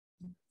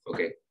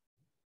Okay.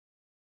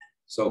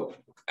 So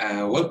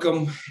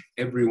welcome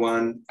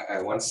everyone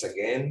once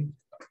again.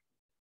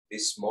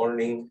 This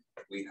morning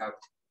we have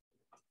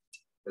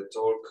the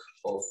talk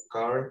of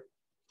Karl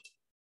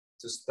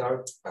to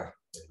start.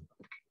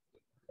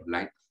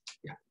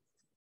 Yeah.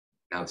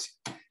 Now,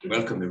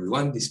 welcome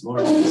everyone. This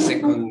morning,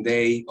 second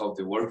day of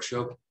the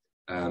workshop.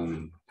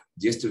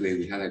 Yesterday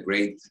we had a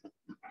great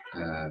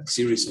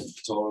series of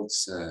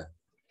talks,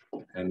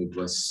 and it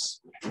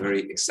was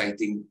very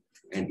exciting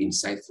and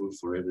insightful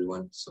for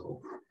everyone.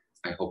 So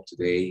I hope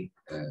today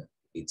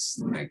it's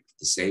like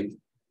the same.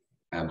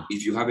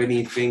 If you have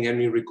anything,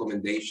 any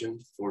recommendation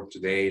for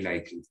today,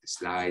 like if the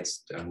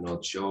slides are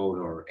not shown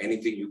or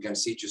anything you can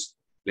see, just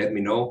let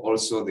me know.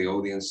 Also, the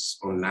audience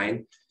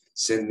online,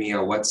 send me a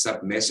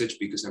WhatsApp message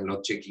because I'm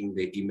not checking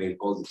the email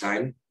all the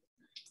time.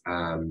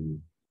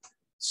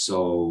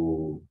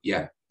 So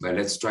yeah, but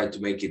let's try to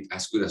make it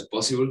as good as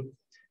possible.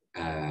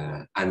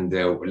 And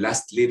the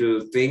last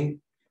little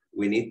thing,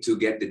 we need to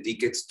get the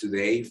tickets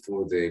today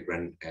for the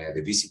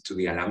visit to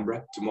the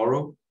Alhambra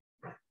tomorrow.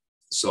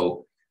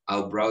 So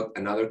I'll bring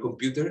another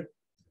computer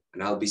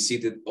and I'll be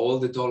seated all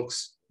the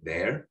talks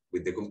there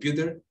with the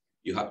computer.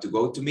 You have to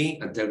go to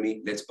me and tell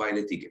me, let's buy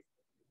the ticket.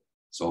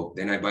 So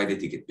then I buy the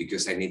ticket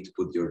because I need to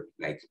put your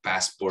like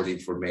passport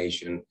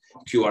information,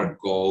 QR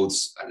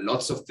codes,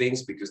 lots of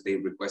things because they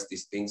request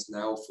these things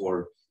now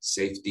for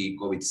safety,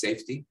 COVID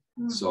safety.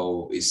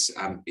 So it's,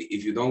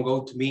 if you don't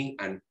go to me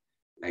and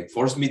like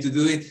force me to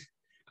do it,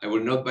 I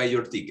will not buy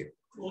your ticket.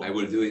 I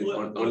will do it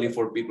only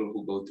for people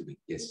who go to me.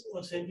 Yes.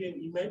 Or send you an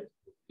email.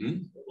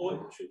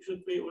 Or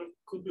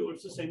could we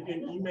also send you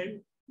an email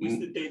with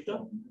the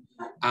data?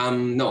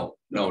 No.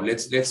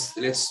 Let's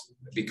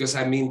because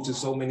I'm into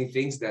so many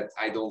things that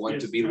I don't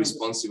want to be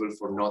responsible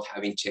for not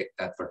having checked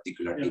that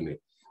particular email.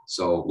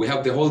 So we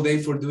have the whole day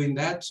for doing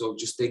that. So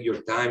just take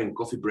your time in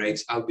coffee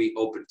breaks. I'll be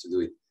open to do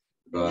it.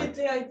 But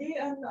the ID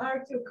and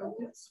R2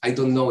 copies? I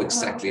don't know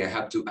exactly. I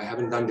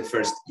haven't done the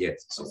first yet.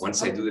 So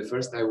once I do the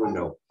first, I will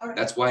know.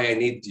 That's why I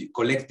need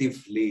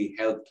collectively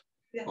help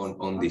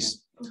on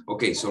this.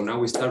 Okay, so now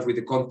we start with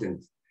the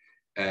content.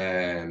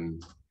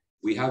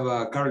 We have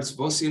Karl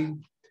Svozil,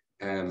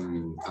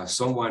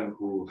 someone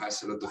who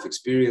has a lot of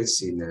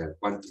experience in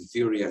quantum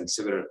theory and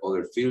several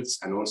other fields,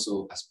 and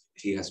also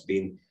he has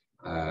been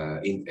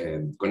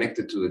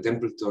connected to the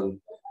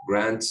Templeton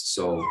grants.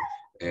 So.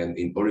 And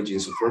in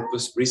origins of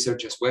purpose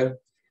research as well.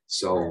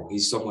 So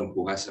he's someone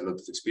who has a lot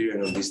of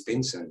experience on these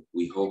things, and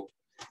we hope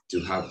to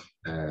have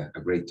a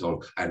great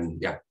talk.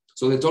 And yeah,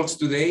 so the talks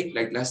today,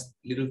 like last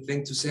little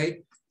thing to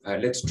say,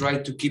 let's try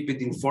to keep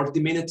it in 40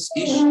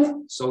 minutes-ish,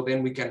 so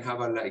then we can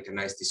have a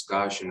nice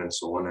discussion and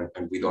so on,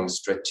 and we don't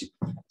stretch it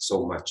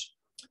so much.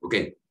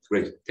 Okay,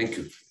 great, thank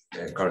you.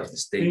 Karl, the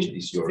stage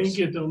is yours. Thank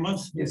you,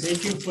 Thomas. Yes.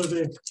 Thank you for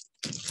the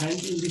kind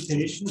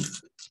invitation.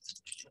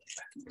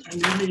 I'm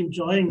really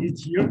enjoying it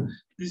here.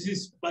 This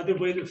is, by the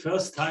way, the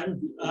first time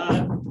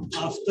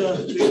after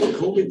the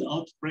COVID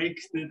outbreak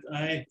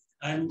that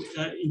I'm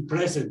in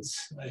presence.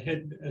 I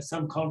had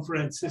some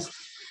conferences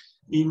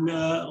in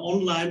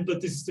online,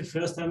 but this is the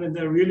first time, and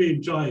I really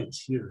enjoy it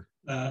here.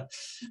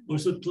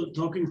 Also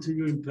talking to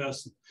you in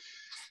person.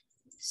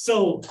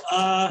 So,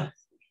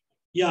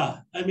 yeah,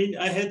 I mean,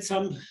 I had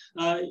some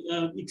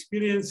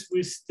experience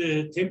with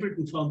the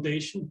Templeton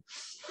Foundation.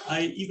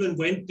 I even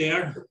went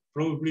there.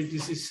 Probably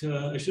this is,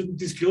 I shouldn't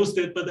disclose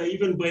that, but I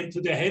even went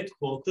to their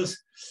headquarters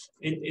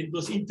and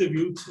was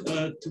interviewed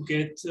to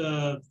get,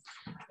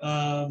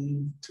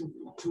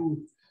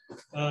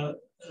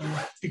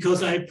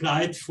 because I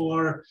applied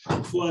for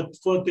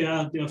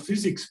their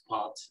physics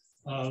part,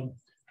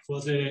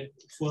 for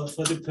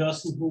the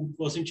person who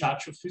was in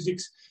charge of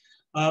physics.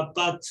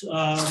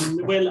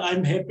 Well,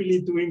 I'm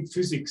happily doing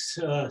physics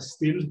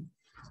still.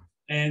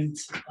 And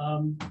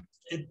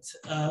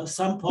at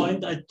some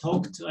point I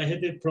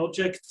had a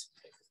project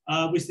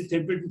with the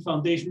Templeton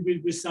Foundation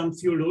with some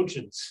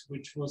theologians,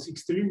 which was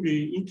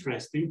extremely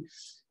interesting.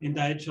 And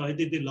I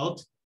enjoyed it a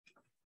lot,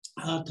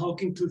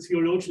 talking to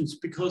theologians,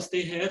 because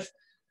they have,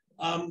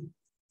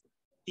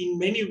 in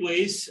many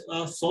ways,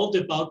 thought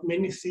about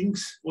many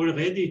things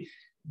already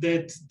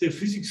that the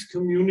physics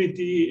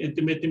community and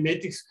the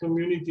mathematics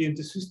community and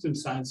the system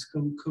science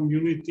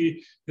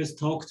community has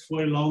talked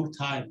for a long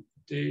time.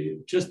 They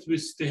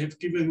have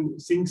given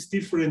things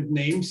different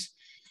names,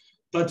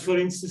 but for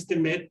instance,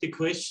 the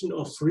question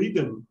of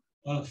freedom,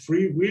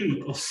 free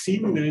will, of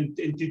sin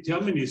and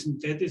determinism,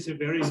 these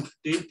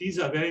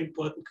are very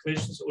important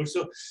questions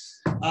also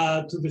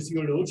to the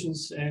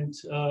theologians, and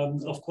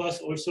of course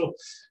also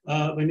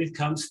when it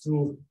comes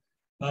to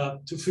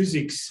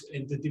physics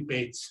and the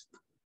debates.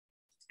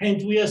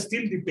 And we are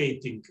still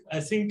debating.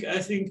 I think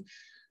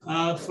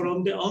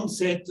from the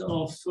onset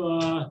of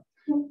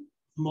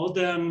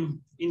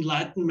modern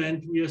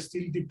enlightenment, we are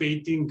still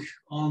debating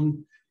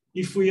on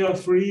if we are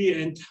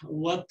free and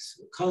what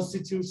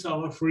constitutes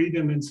our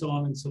freedom and so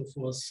on and so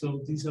forth.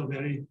 So these are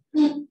very,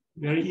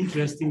 very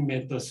interesting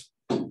matters.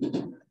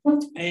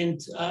 And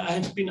I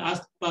have been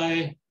asked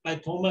by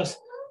Thomas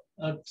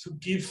to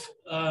give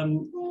a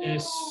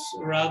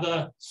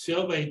rather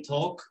survey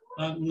talk,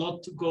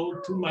 not to go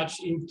too much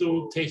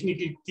into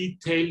technical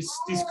details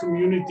this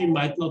community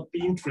might not be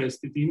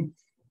interested in.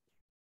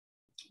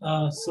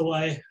 So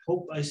I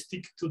hope I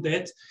stick to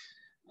that.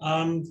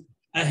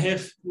 I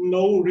have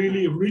no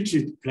really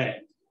rigid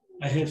plan,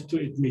 I have to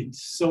admit.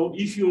 So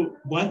if you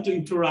want to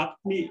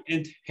interrupt me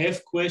and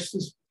have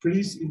questions,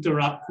 please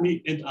interrupt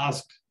me and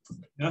ask.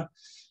 Yeah?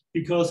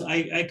 Because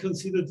I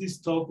consider this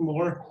talk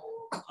more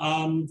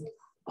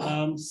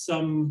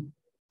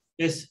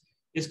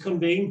as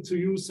conveying to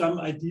you some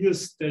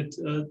ideas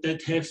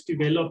that have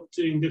developed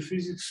in the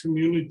physics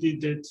community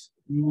that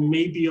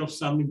may be of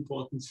some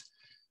importance.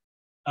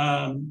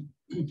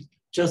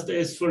 Just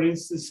as, for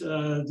instance,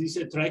 this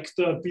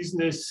attractor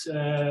business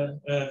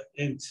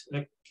and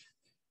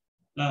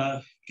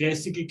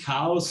classical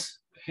chaos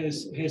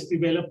has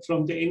developed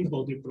from the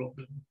n-body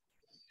problem.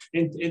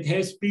 And it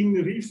has been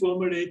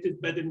reformulated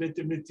by the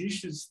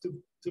mathematicians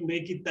to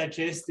make it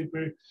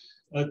digestible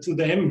to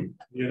them,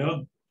 you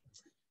know.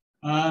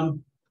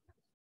 And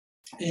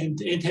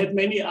it had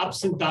many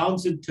ups and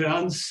downs and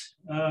turns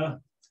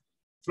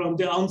from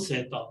the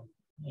onset on.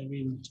 I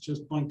mean,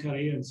 just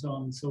Poincaré and so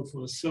on and so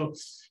forth. So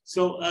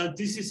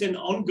this is an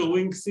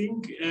ongoing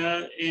thing,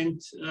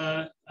 and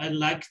I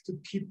like to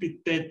keep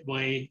it that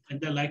way,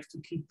 and I like to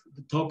keep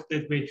the talk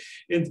that way.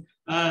 And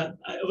I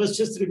was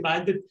just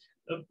reminded,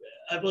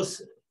 I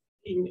was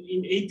in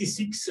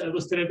 '86, I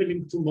was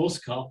traveling to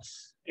Moscow,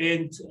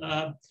 and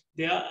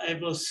there I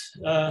was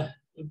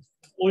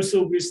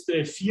also with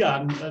the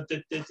FIAN,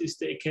 that is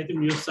the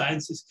Academy of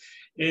Sciences,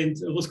 and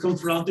I was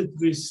confronted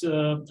with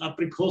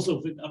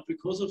Abrikosov. And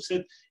Abrikosov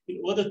said,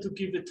 in order to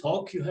give a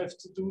talk, you have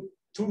to do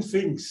two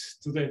things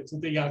to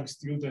the young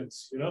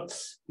students. You know,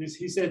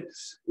 he said,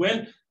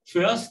 well,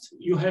 first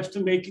you have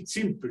to make it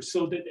simple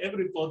so that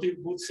everybody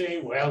would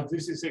say, well,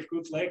 this is a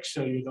good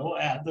lecture. You know,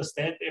 I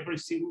understand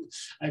everything.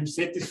 I'm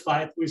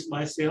satisfied with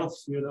myself.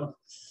 You know.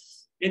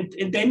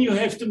 And then you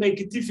have to make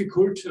it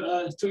difficult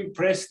to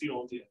impress the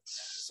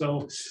audience.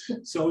 So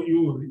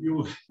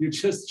you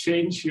just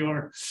change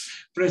your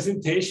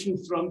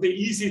presentation from the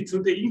easy to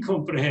the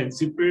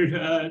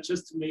incomprehensible,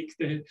 just to make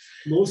the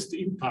most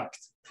impact.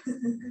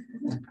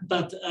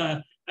 But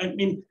I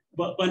mean,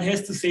 one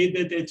has to say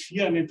that at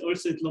FIAN and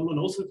also at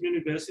Lomonosov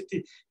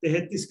University, they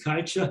had this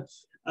culture.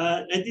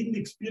 I didn't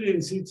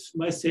experience it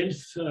myself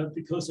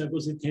because I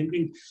was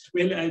attending.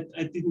 Well,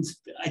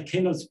 I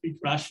cannot speak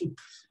Russian,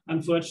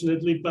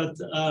 unfortunately, but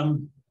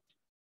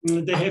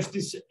they have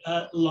this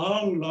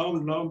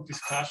long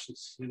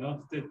discussions, you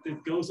know,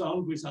 that goes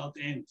on without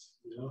end,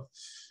 you know,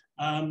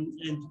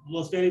 and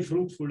was very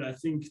fruitful, I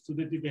think, to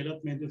the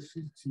development of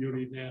field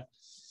theory there.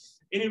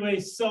 Anyway,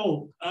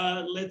 so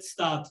let's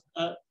start.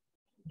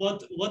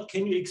 What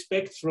can you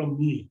expect from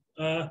me?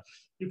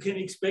 You can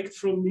expect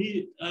from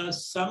me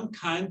some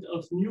kind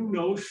of new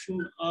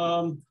notion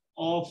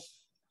of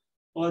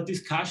or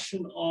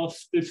discussion of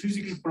the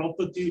physical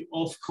property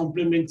of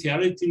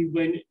complementarity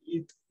when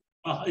it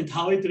and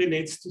how it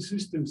relates to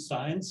system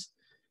science.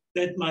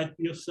 That might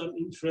be of some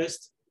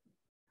interest.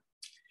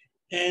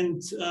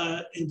 And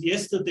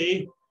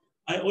yesterday,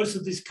 I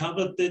also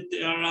discovered that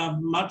there are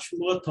much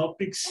more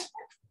topics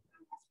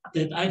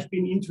that I've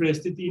been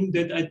interested in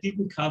that I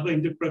didn't cover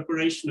in the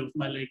preparation of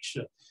my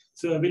lecture.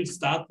 So I will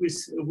start with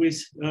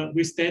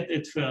that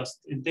at first,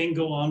 and then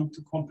go on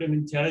to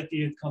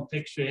complementarity and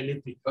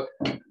contextuality.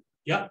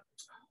 Yeah,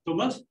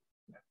 Thomas?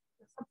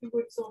 Something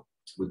with Zoom.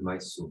 With my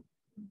Zoom.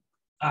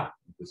 Ah,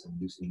 because I'm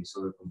using this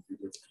other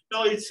computer.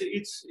 no,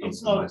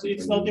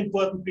 it's not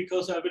important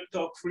because I will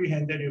talk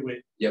freehand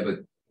anyway. Yeah, but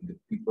the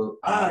people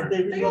are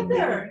they will They are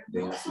there.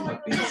 they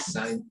have been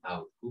signed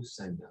out. Who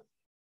signed out?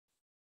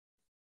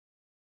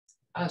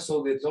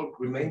 So the talk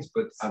remains,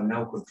 but I'm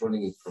now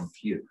controlling it from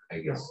here, I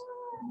guess.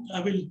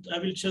 I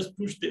will just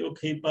push the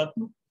OK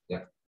button.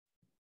 Yeah.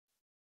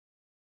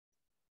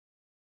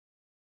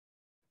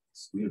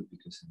 It's weird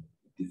because I'm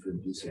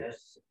different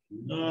users.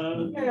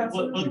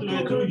 What do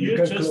I do here?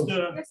 Just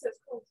Yes, that's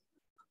cool.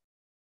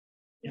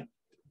 yeah.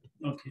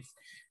 Okay.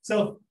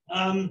 So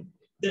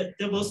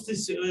there was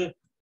this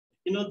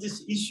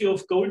this issue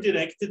of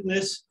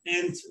goal-directedness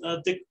and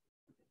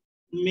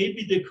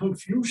maybe the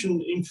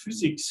confusion in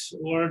physics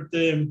or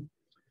the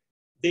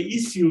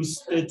issues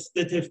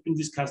that have been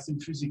discussed in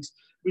physics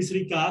with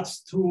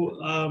regards to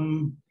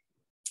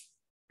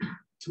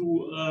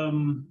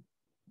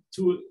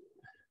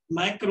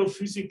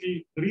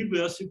microphysical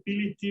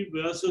reversibility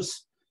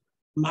versus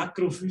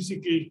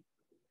macrophysical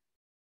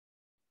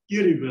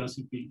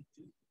irreversibility.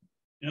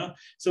 Yeah.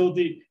 So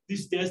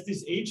there's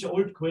this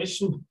age-old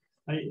question.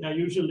 I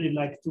usually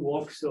like to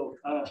walk, so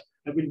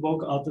I will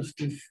walk out of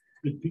the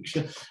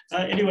picture.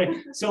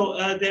 Anyway, so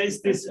there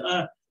is this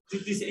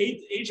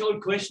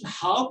age-old question: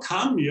 how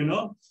come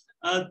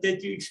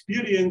that you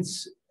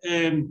experience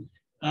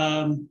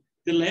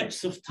the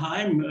lapse of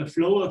time, a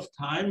flow of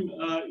time in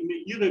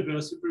an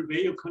irreversible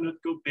way? You cannot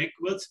go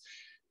backwards.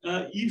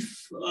 And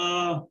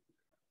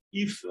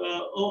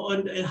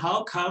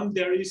how come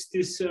there is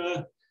this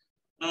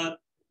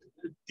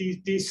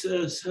these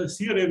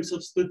theorems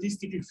of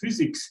statistical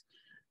physics,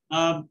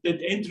 that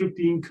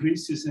entropy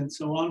increases and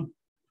so on,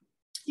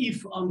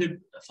 if on the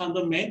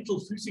fundamental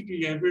physical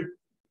level,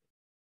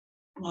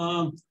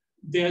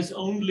 there's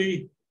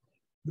only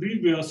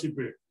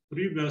reversible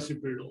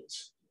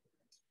laws.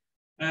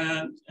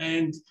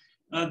 And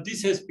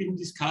this has been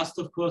discussed,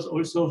 of course,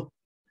 also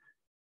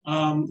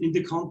in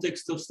the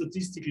context of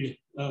statistical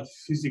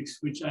physics,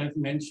 which I've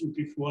mentioned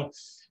before.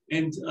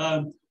 And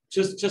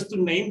just to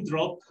name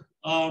drop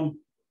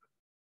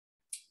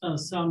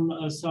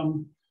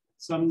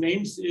some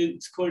names,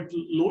 it's called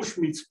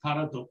Loschmidt's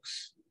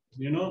paradox.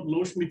 You know,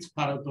 Loschmidt's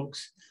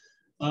paradox,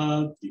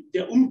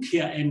 der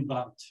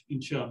Umkehreinwand in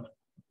German.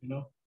 You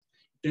know,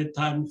 that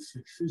time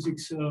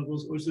physics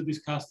was also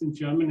discussed in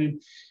German,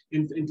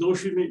 and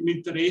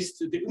Loschmidt raised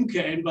the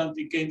Umkehreinwand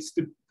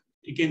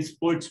against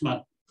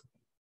Boltzmann.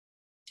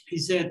 He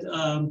said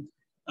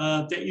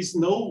there is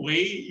no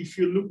way, if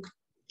you look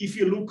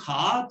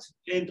hard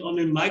and on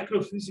a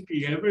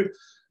microphysical level,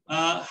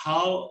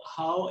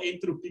 how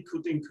entropy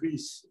could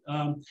increase.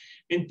 And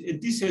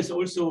this has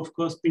also, of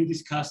course, been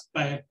discussed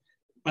by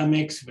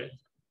Maxwell.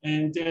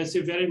 And there's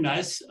a very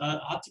nice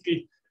article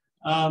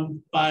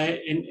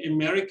by an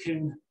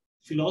American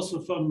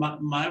philosopher,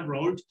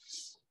 Myrold,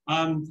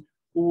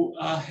 who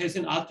has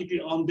an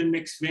article on the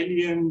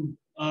Maxwellian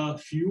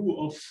view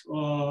of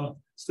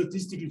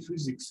statistical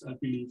physics, I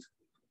believe.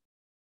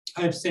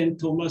 I've sent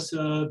Thomas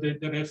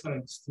the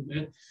reference to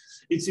that.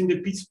 It's in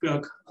the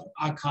Pittsburgh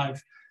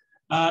archive.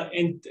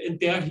 And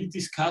there he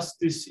discussed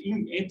this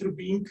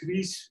entropy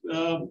increase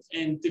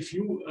and the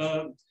view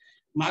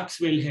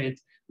Maxwell had.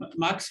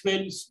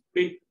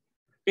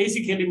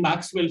 Basically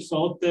Maxwell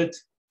thought that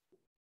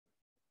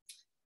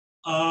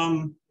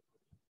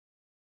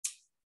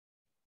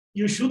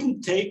you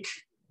shouldn't take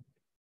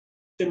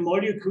the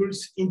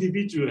molecules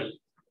individually.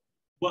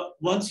 But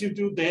once you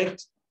do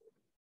that,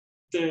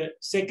 the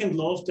second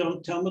law of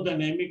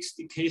thermodynamics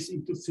decays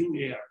into thin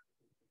air.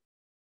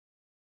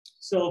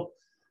 So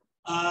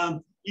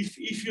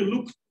if you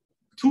look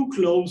too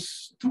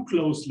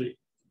closely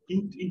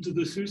into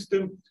the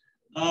system,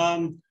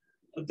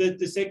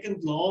 the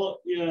second law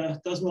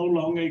does no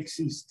longer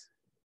exist.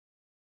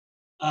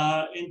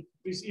 And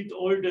with it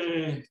all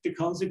the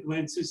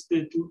consequences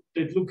that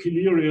look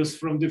hilarious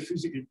from the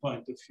physical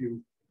point of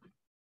view.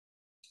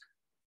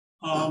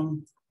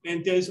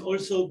 And there's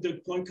also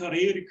the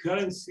Poincaré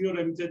recurrence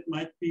theorem that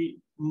might be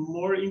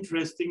more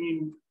interesting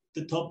in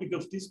the topic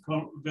of this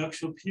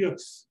workshop here,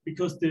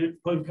 because the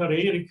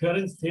Poincaré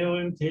recurrence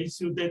theorem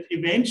tells you that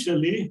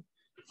eventually,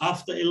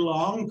 after a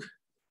long,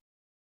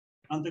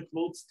 under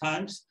quotes,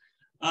 times,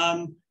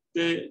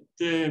 the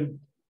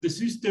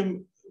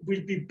system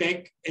will be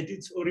back at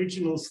its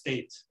original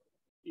state.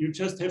 You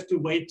just have to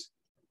wait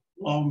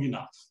long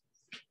enough,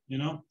 you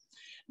know.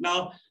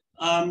 Now,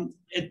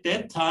 at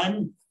that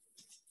time,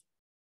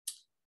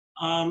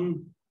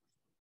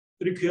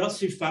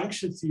 recursive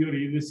function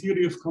theory, the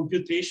theory of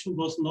computation,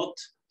 was not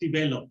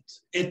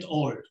developed at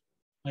all.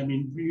 I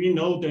mean, we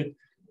know that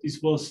this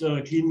was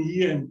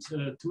CLEA and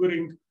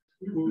Turing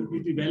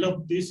who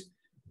developed this.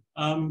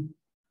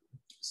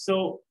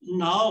 So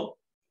now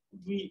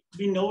we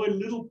know a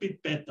little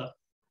bit better.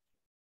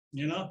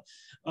 You know,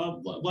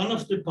 one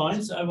of the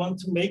points I want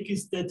to make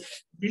is that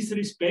with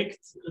respect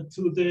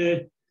to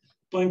the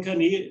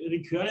Poincaré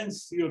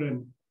recurrence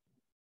theorem,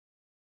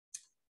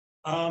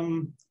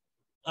 one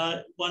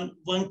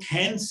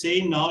can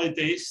say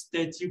nowadays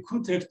that you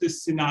could have the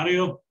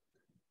scenario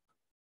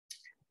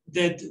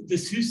that the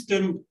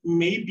system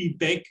may be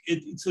back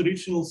at its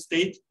original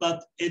state,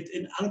 but at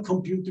an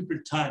uncomputable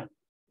time,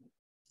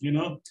 you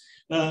know,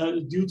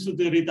 due to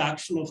the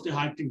reduction of the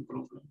halting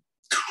problem.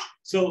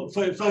 So,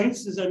 for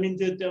instance, I mean,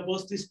 there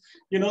was this,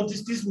 you know,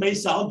 this may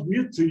sound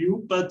weird to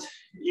you, but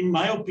in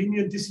my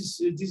opinion, this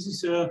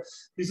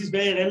is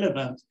very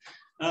relevant.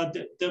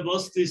 There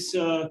was this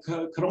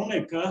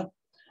Kronecker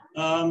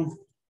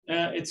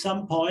at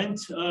some point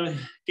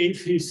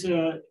gave his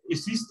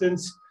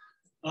assistants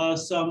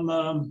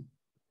some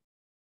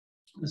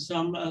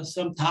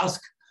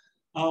task,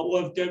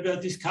 or they were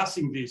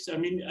discussing this. I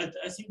mean,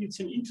 I think it's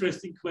an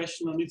interesting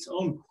question on its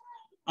own.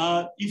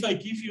 If I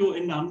give you a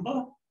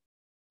number,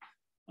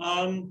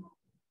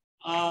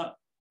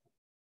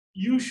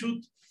 you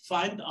should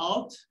find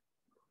out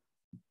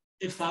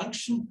a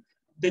function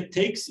that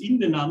takes in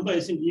the number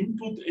as an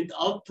input and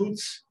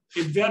outputs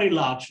a very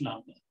large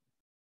number.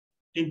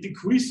 And the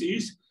quiz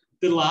is,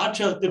 the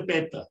larger, the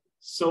better.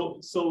 So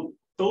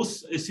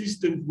those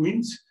assistant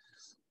wins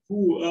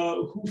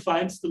who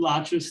finds the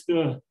largest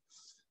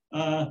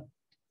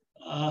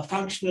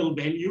functional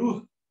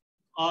value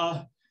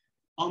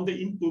on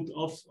the input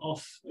of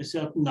a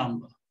certain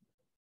number.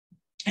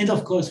 And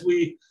of course,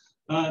 the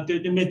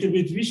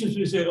mathematicians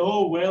will say,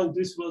 oh, well,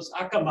 this was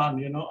Ackermann,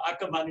 you know,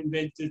 Ackermann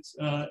invented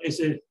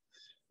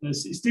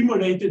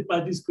stimulated by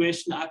this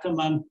question,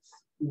 Ackermann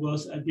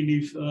was, I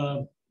believe,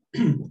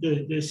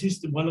 the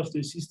assistant, one of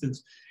the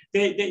assistants.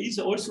 There is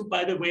also,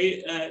 by the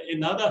way,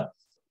 another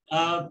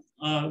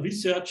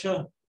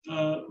researcher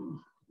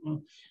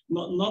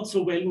not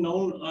so well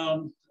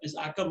known as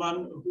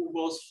Ackermann, who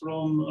was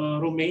from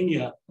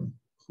Romania,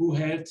 who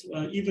had,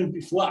 even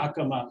before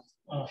Ackermann,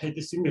 had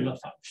a similar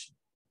function.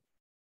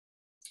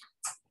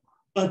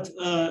 But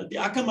the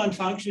Ackermann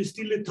function is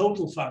still a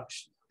total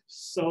function.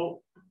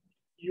 So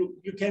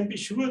you can be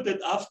sure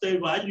that after a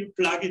while you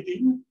plug it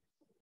in,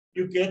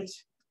 you get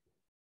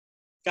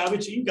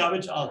garbage in,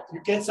 garbage out.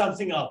 You get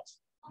something out,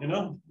 you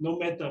know, no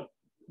matter,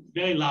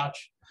 very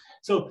large.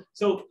 So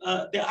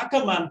the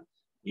Ackermann,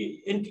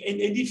 and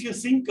if you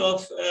think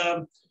of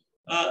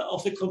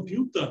a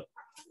computer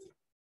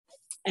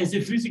as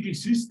a physical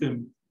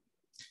system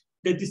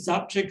that is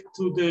subject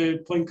to the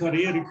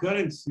Poincaré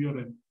recurrence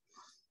theorem,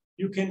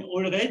 you can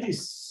already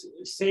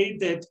say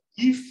that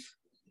if,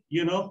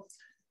 you know,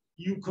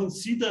 you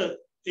consider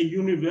a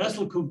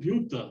universal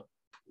computer,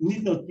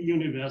 need not be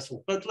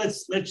universal, but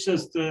let's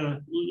just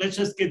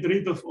get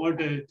rid of all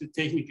the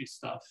technical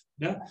stuff.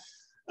 Yeah,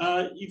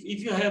 if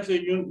you have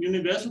a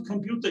universal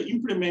computer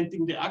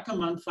implementing the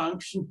Ackermann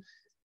function,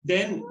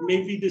 then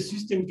maybe the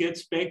system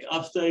gets back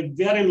after a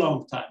very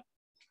long time.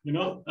 You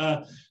know,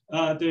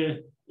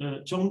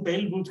 John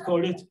Bell would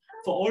call it,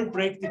 for all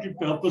practical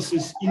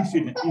purposes,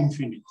 infinite.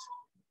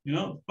 You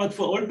know, but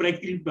for all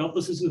practical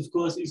purposes, of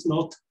course, is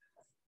not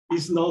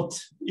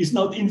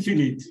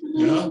infinite.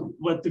 You know,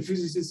 what the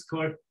physicists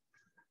call.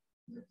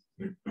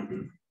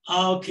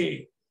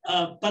 Okay,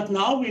 but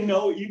now we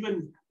know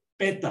even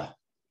better.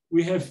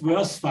 We have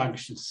worse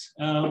functions.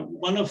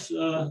 One of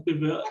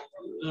the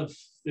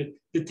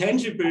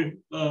tangible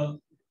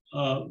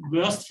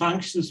worst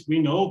functions we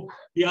know,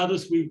 the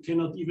others we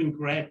cannot even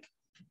grab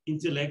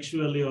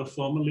intellectually or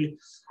formally,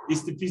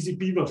 is the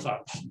busy-beaver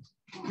function.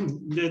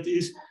 That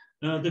is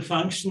the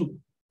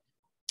function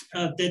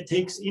that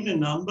takes in a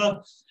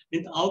number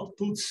and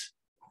outputs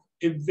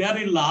a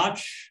very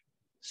large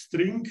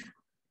string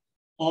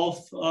of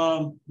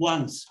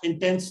ones and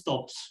then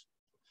stops.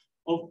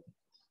 Oh,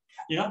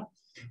 yeah,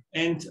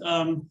 and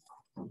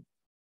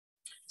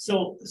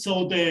so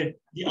the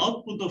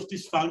output of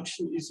this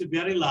function is a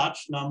very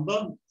large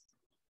number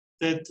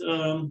that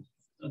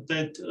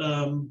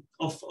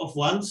of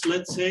ones.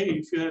 Let's say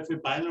if you have a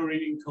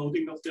binary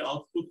encoding of the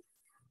output,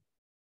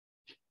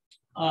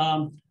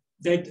 and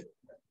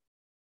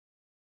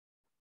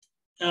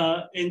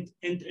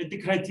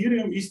the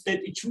criterion is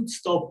that it should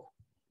stop.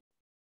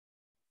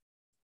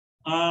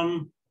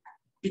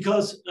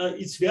 Because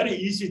it's very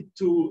easy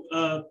to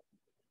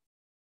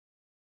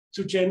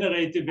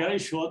generate a very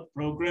short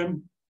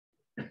program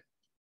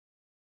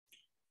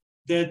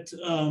that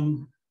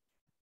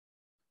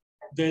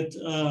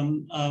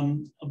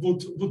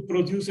would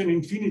produce an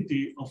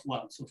infinity of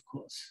ones. Of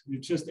course, you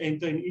just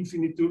enter an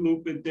infinite do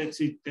loop, and that's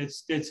it.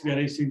 That's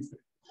very simple.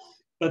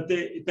 But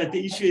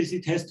the issue is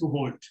it has to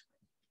hold.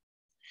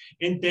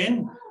 And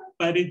then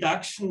by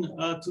reduction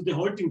to the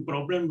halting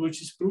problem,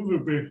 which is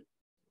provable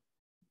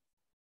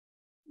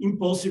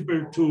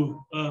impossible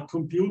to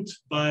compute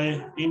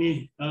by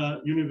any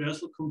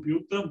universal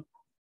computer,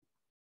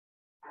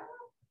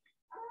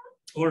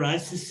 or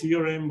Rice's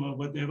theorem, or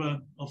whatever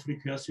of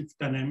recursive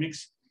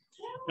dynamics,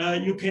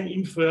 you can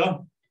infer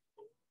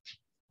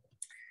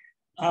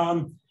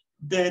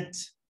that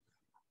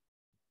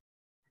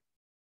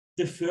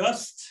the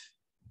first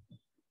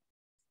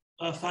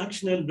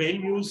functional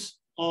values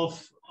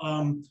of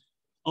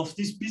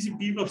this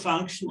busy-beaver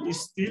function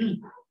is still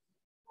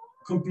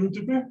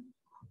computable.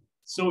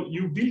 So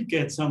you will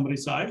get some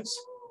results,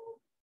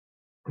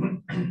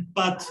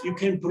 but you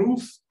can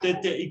prove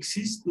that there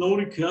exists no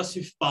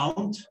recursive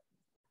bound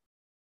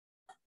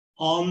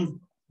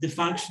on the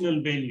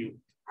functional value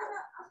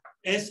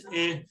as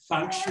a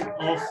function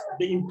of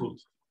the input.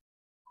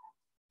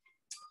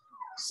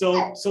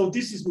 So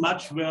this is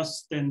much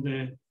worse than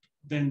the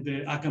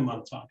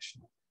Ackermann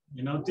function.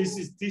 You know, this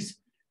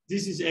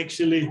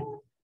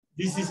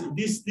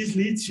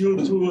leads you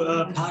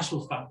to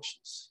partial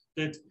functions,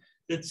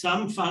 that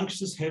some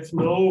functions have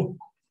no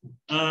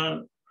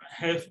that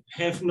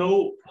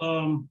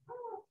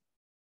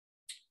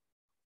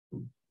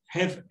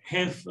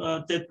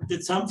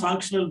some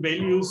functional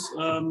values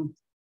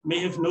may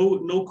have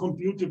no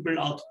computable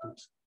output.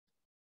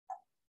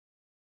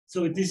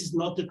 So this is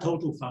not a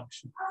total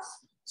function.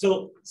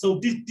 So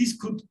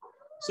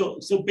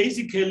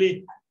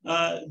basically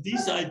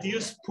these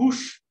ideas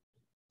push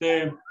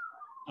the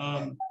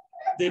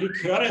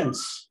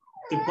recurrence,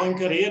 the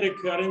Poincaré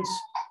recurrence,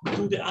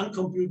 to the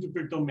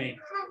uncomputable domain.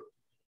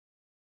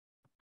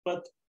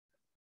 But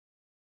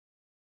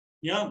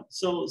yeah,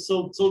 so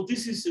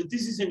this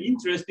is an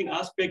interesting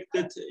aspect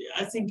that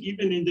I think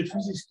even in the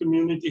physics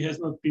community has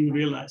not been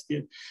realized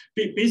yet.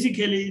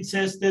 Basically, it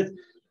says that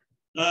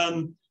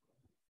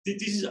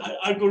this is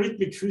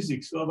algorithmic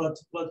physics, or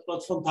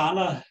what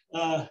Fontana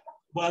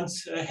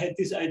once had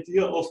this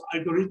idea of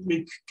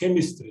algorithmic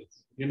chemistry.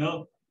 You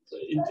know,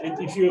 and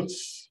if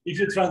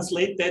you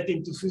translate that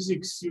into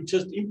physics, you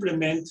just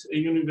implement a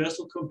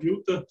universal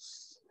computer.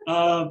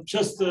 For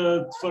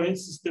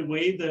instance, the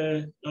way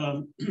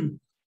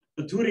the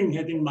Turing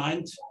had in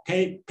mind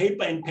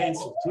paper and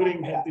pencil.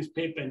 Turing had this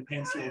paper and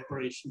pencil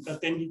operation,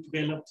 but then he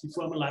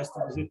formalized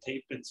it with a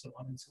tape and so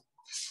on and so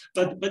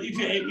on. But if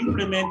you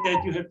implement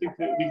that, you have the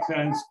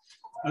recurrence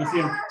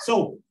theorem.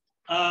 So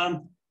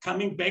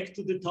coming back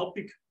to the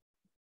topic,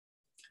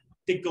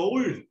 the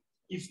goal,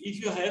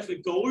 if you have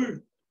a goal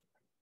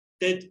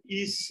that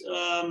is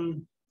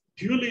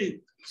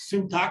purely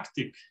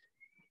syntactic,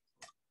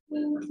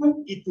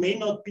 it may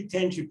not be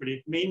tangible,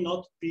 it may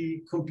not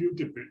be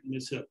computable in a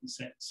certain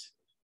sense,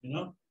 you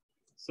know.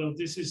 So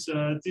this is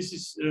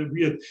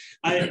weird.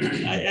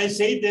 I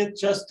say that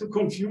just to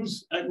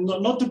confuse,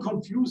 not to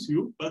confuse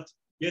you, but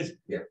yes.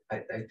 Yeah,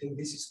 I think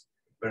this is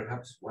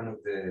perhaps one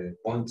of the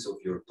points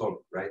of your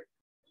talk, right?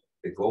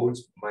 The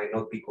goals might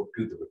not be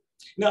computable.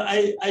 No,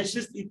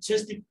 it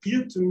just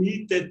appeared to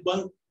me that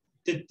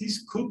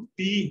this could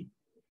be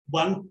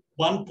one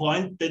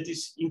point that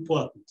is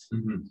important.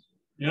 Mm-hmm.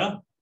 Yeah.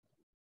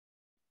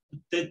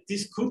 That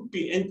this could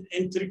be, and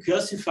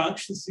recursive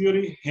function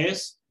theory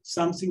has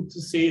something to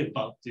say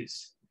about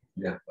this.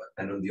 Yeah,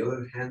 and on the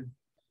other hand,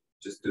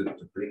 just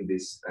to bring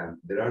this,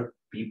 there are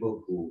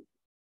people who,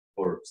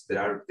 or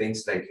there are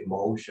things like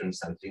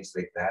emotions and things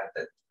like that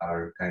that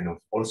are kind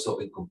of also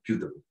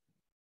incomputable,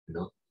 you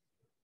know?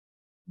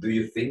 Do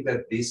you think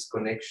that this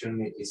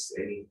connection is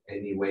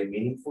any way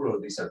meaningful, or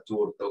these are two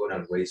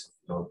orthogonal ways of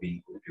not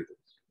being computable?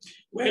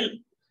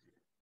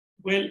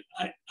 Well,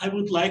 I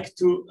would like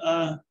to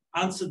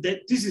answer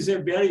that. This is a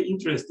very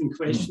interesting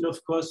question, of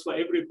course, for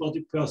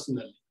everybody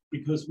personally,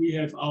 because we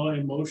have our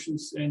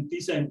emotions and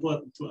these are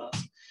important to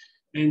us.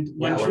 And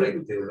or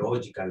like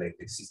theological, like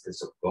the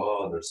existence of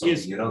God or something,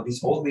 yes. You know,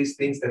 all these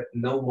things that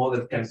no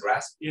model can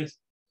grasp. Yes.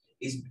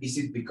 Is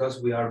it because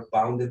we are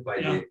bounded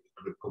by the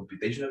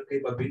computational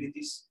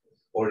capabilities,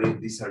 or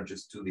these are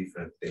just two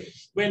different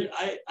things? Well,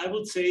 I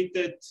would say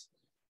that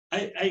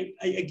I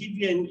give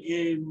you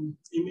a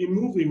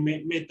movie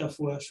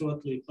metaphor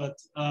shortly, but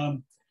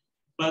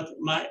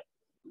my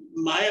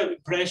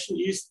impression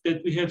is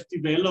that we have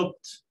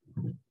developed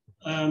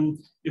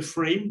a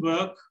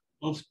framework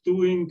of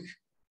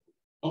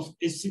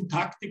a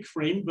syntactic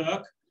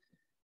framework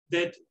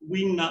that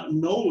we now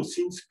know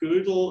since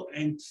Gödel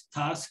and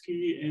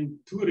Tarski and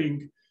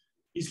Turing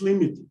is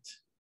limited,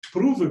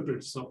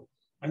 provable so.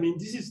 I mean,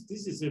 this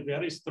is a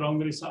very strong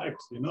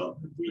result, you know.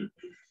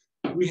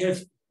 We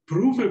have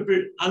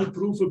provable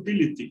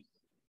unprovability.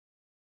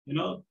 You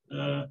know,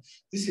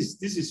 this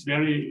is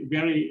very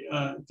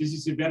this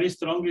is a very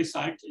strong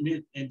result in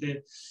it, and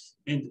a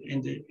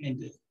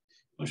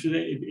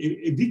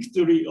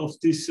victory of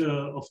this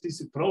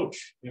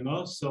approach. You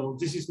know, so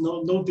this is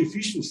no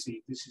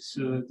deficiency. This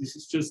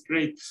is just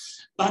great.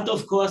 But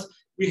of course,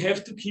 we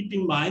have to keep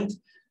in mind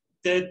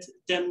that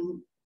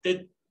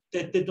the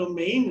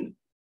domain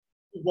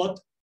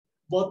what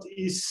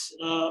is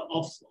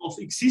of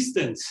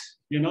existence,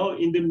 you know,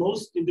 in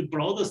the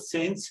broadest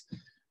sense.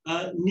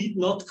 Need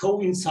not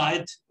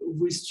coincide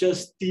with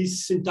just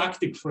this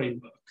syntactic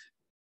framework.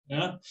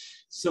 Yeah,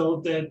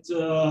 so that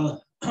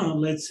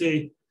let's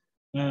say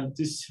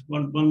this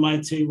one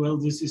might say, well,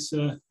 this is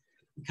a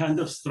kind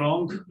of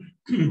strong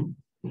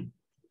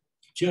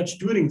Church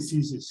Turing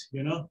thesis,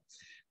 you know,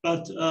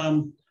 but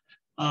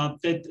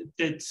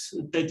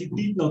that it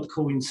need not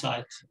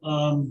coincide.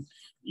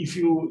 If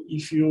you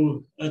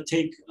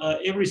take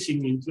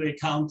everything into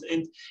account,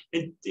 and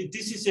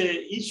this is an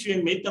issue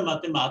in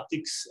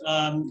metamathematics.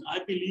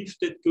 I believe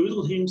that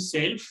Gödel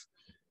himself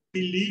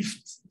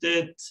believed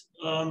that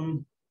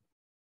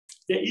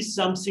there is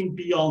something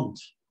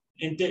beyond,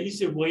 and there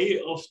is a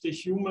way of the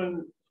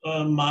human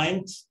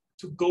mind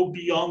to go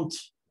beyond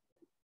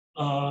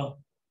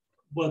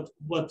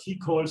what he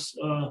calls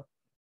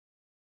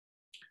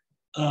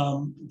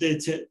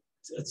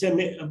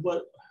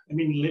I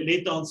mean,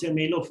 later on,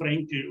 Zermelo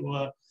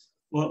Fraenkel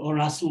or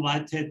Russell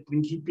Whitehead,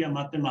 Principia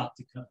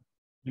Mathematica,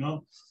 you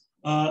know.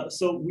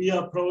 So we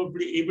are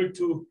probably able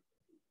to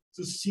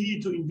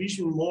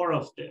envision more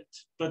of that,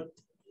 but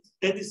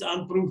that is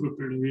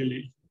unprovable,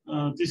 really.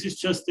 This is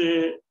just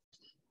a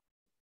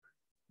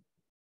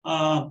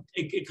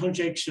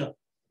conjecture.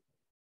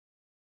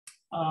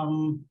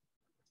 And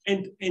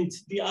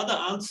the other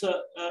answer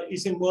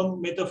is a more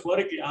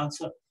metaphorical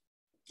answer.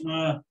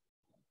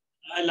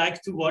 I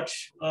like to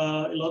watch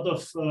a lot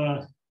of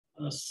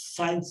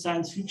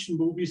science fiction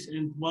movies,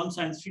 and one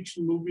science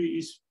fiction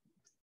movie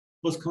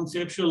was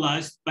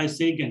conceptualized by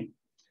Sagan.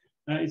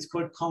 It's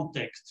called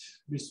Contact,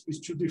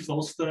 with Judy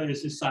Foster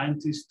as a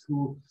scientist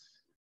who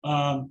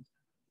kind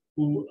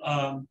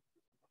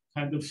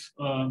of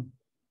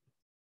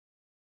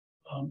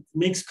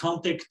makes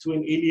contact to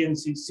an alien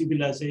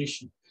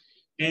civilization.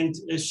 And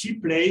she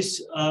plays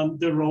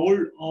the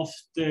role of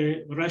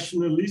the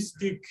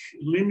rationalistic,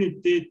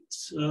 limited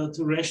to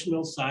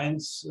rational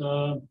science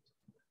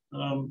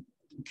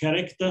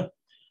character.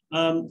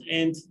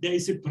 And there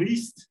is a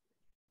priest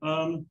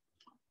who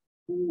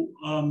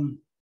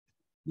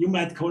you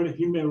might call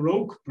him a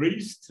rogue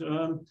priest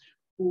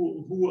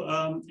who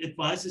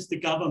advises the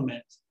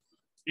government.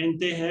 And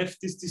they have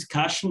this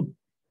discussion.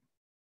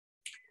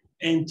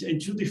 and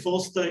Judy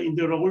Foster in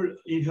her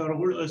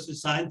role as a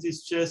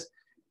scientist says,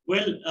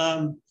 well,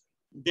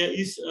 there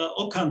is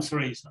Occam's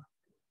razor.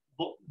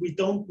 We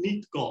don't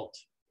need God,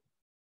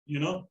 you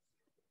know.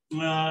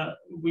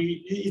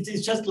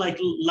 It's just like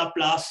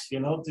Laplace, you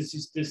know. This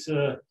is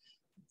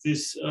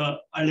this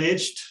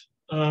alleged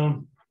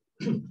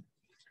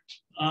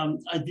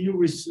idea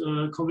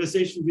with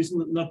conversation with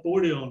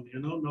Napoleon. You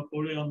know,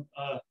 Napoleon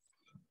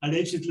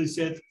allegedly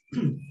said,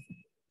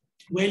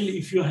 well,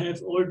 if you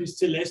have all this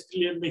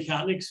celestial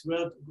mechanics,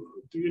 where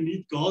do you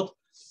need God?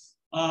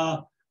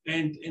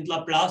 And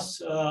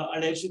Laplace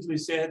allegedly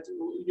said,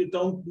 you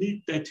don't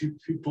need that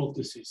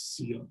hypothesis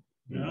here.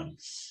 Yeah?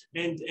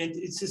 And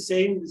it's the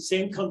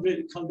same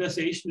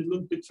conversation, a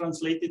little bit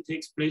translated,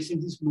 takes place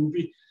in this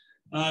movie.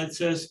 It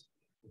says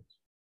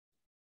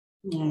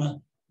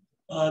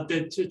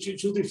that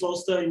Judy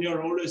Foster, in her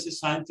role as a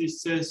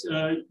scientist, says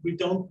we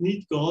don't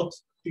need God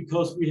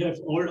because we have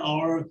all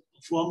our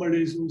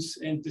formalisms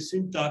and the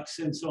syntax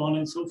and so on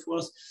and so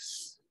forth.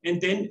 And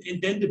then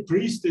the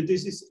priest, and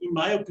this is, in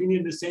my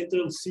opinion, the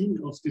central scene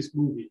of this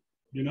movie,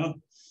 you know.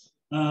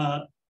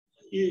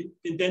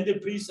 And then the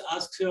priest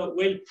asks her,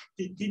 well,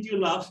 did you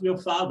love your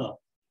father?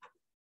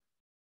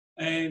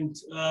 And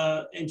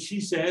she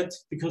said,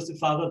 because the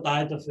father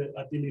died of,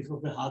 I believe,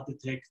 of a heart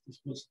attack.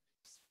 This was,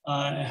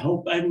 I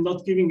hope I'm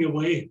not giving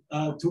away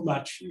too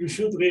much. You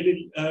should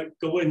really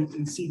go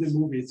and see the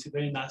movie. It's a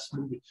very nice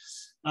movie.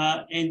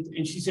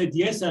 And she said,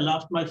 yes, I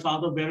loved my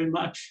father very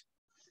much.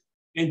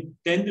 And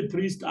then the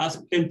priest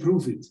asked, then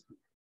prove it,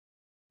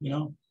 you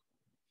know?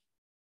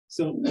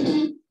 So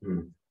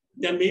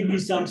there may be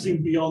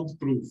something beyond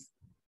proof.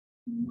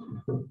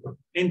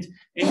 And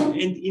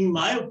in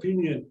my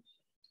opinion,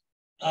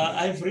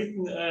 I've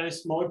written a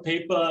small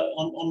paper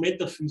on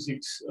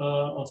metaphysics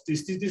of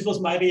this. This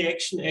was my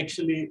reaction,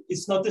 actually.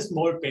 It's not a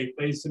small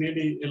paper, it's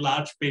really a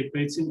large paper.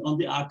 It's on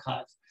the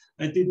archive.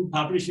 I didn't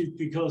publish it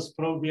because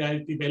probably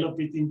I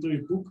developed it into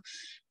a book,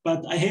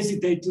 but I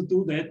hesitate to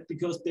do that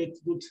because that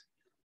would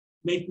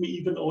make me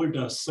even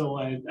older. So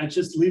I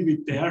just leave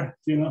it there,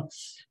 you know.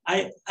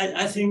 I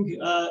think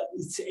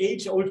it's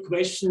age-old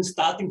question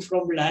starting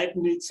from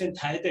Leibniz and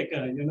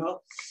Heidegger, you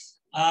know.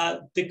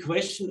 The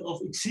question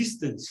of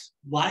existence.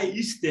 Why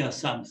is there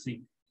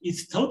something?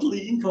 It's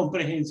totally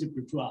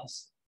incomprehensible to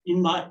us,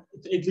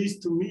 at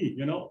least to me,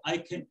 you know.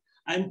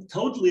 I'm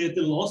totally at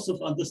the loss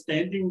of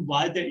understanding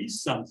why there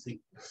is something.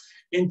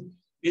 And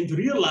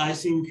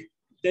realizing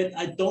that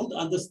I don't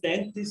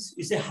understand this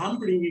is a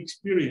humbling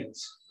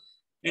experience.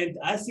 And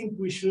I think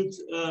we should,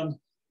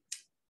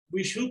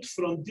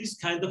 from this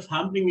kind of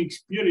humbling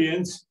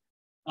experience,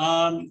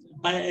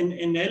 by an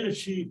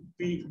analogy,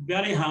 be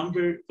very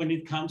humble when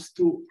it comes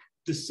to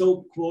the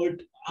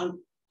so-called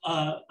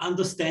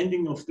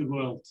understanding of the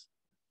world.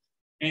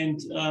 And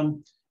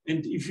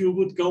if you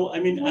would go, I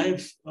mean, I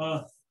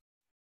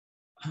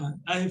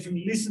have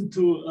listened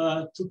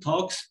to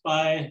talks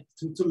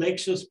to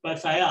lectures by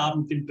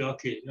Feierabend in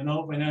Berkeley. You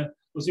know, when I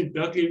was in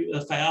Berkeley,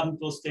 Feierabend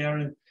was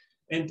there,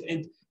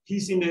 and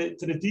he's in a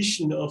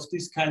tradition of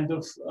this kind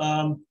of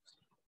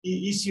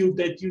issue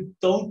that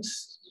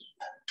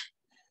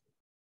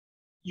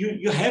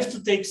you have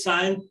to take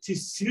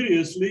scientists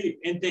seriously,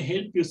 and they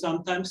help you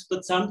sometimes,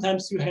 but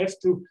sometimes you have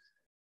to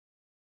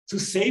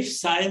save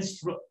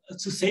science,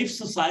 to save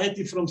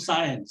society from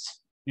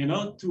science, you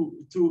know,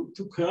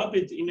 to curb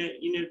it in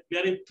a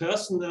very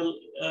personal,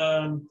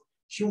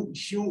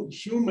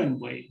 human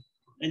way.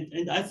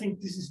 And I think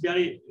this is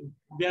very,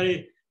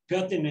 very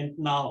pertinent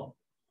now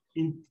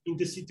in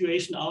the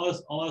situation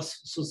our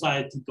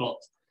society got.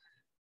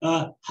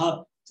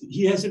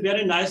 He has a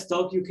very nice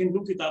talk, you can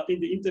look it up in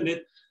the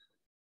internet,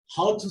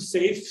 how to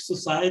save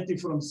society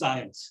from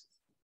science,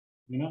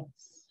 you know.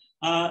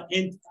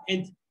 And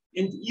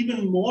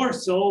even more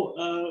so,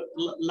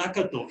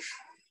 Lakatos.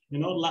 You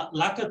know,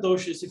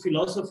 Lakatos is a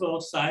philosopher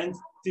of science.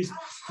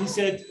 He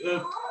said,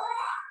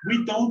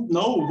 we don't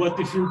know what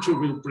the future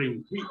will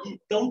bring. We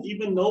don't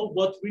even know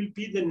what will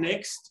be the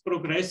next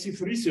progressive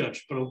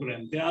research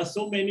program. There are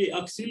so many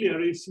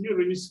auxiliary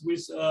theories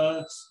with,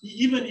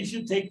 even if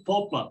you take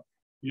Popper,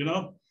 you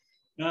know.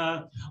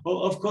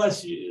 Of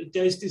course,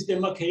 there is this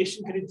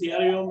demarcation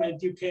criterion,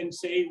 and you can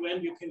say, well,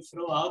 you can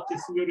throw out the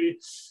theory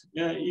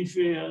if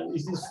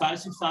it is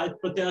falsified,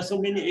 but there are so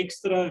many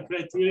extra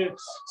criteria.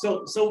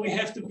 So we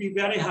have to be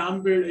very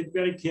humble and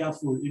very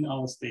careful in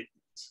our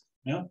statements.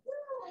 Yeah.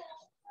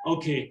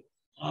 Okay.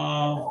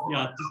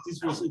 Yeah,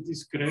 this was a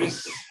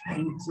disgrace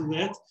into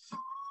that.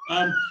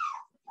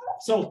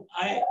 So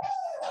I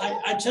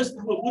just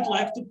would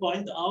like to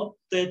point out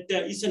that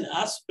there is an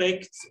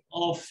aspect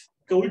of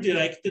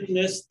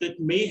goal-directedness that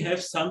may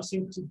have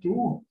something to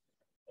do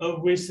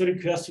with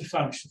recursive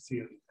function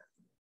theory.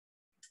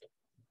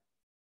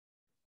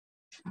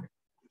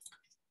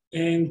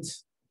 And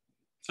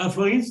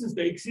for instance,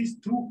 there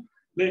exist two,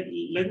 let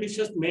me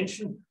just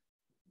mention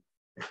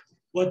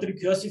what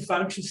recursive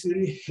function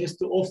theory has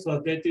to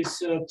offer. That is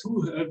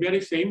two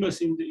very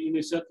famous in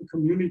a certain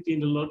community,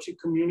 in the logic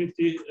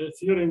community,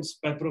 theorems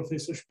by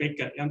Professor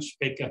Specker, Ernst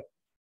Specker.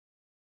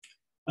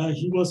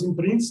 He was in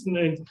Princeton,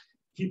 and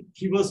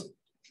he was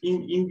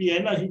in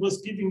Vienna. He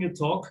was giving a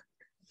talk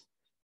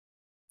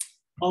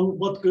on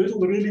what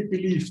Gödel really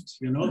believed,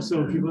 you know.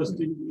 So he was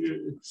in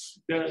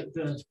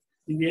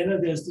Vienna.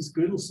 There's this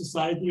Gödel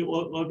society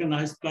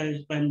organized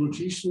by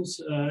logicians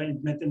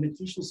and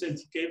mathematicians, and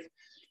he gave,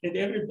 and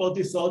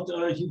everybody thought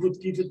he would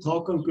give a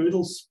talk on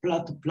Gödel's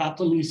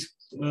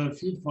Platonist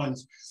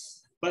viewpoints,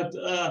 but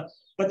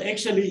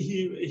actually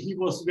he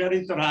was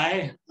very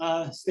dry.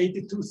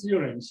 Stated two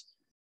theorems.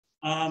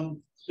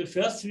 The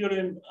first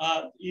theorem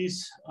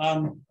is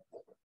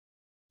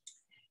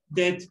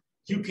that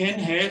you can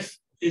have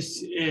a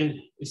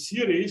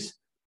series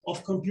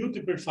of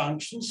computable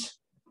functions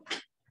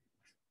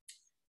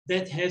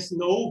that has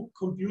no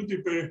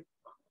computable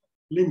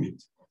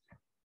limit.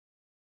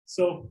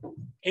 So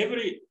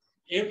every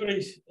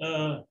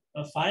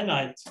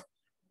finite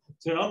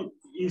term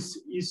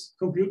is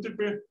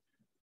computable,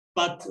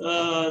 but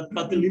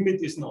the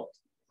limit is not.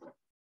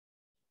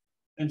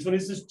 And for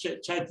instance,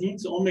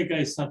 Chaitin's omega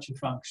is such a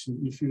function,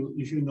 if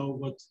you know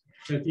what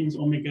Chaitin's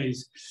omega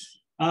is.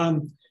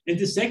 And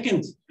the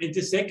second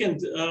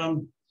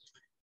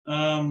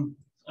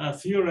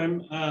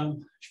theorem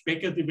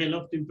Specker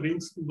developed in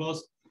Princeton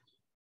was,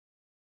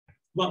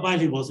 while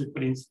he was at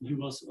Princeton, he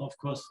was of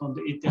course from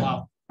the ETH,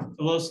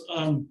 was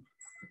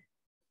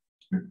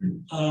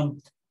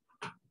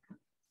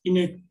in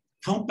a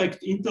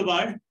compact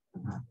interval,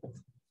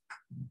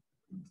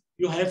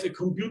 you have a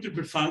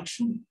computable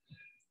function,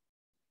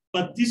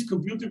 but this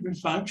computable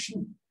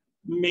function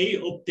may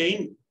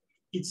obtain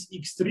its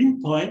extreme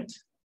point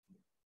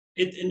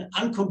at an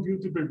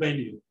uncomputable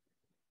value.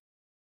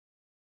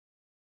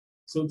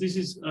 So this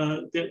is,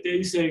 there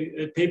is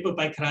a paper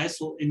by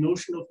Kreisel, A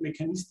Notion of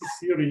Mechanistic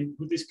Theory,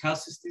 who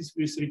discusses this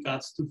with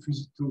regards to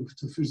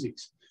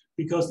physics.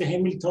 Because the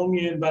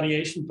Hamiltonian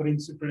variation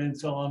principle and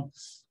so on,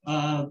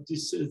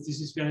 this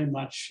is very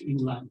much in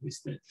line with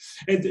that.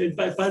 And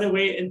by the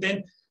way, and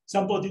then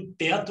somebody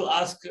dared to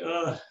ask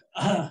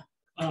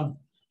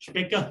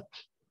Specker,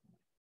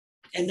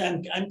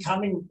 and I'm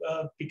coming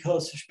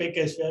because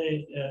Specker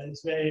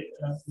is very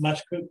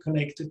much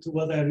connected to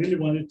what I really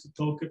wanted to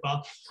talk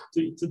about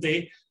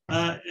today.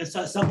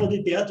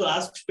 Somebody dared to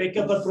ask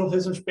Specker, but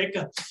Professor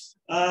Specker,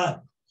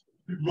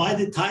 why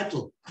the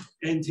title?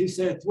 And he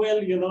said,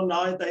 well, you know,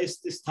 nowadays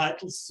these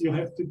titles, you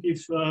have to give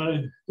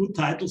good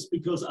titles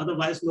because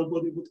otherwise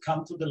nobody would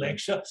come to the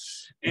lecture.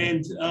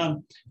 And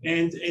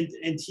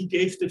he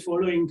gave the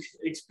following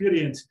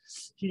experience.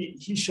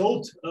 He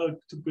showed to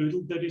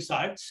Gödel the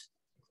results,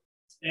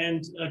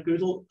 and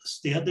Gödel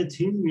stared at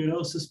him, you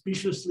know,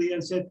 suspiciously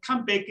and said,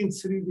 come back in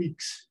 3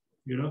 weeks,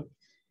 you know.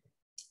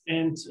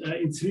 And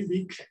in 3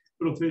 weeks,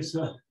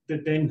 Professor, the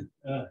then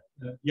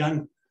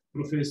young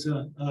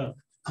Professor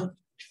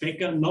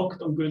Specker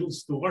knocked on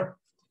Gödel's door,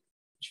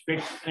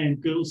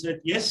 and Gödel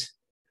said, yes,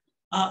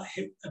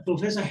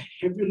 Professor,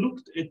 have you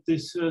looked at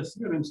these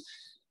theorems?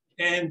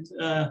 And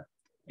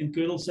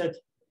Gödel said,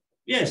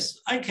 yes,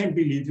 I can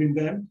believe in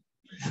them.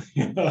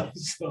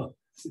 So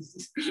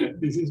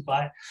this is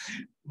why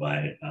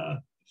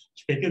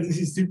Specker, this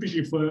is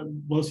typically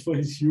was for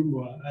his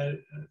humor.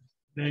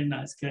 Very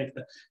nice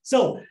character.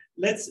 So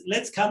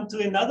let's come to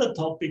another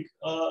topic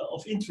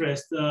of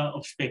interest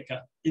of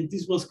Specker, and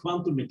this was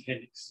quantum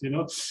mechanics. You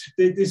know,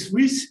 the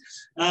Swiss,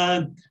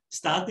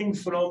 starting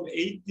from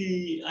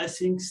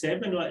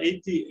 87 or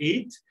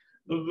 88,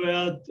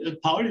 where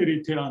Pauli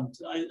returned.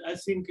 I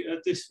think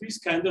the Swiss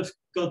kind of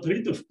got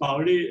rid of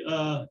Pauli.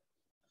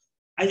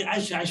 I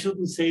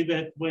shouldn't say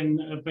that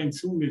when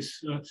Zoom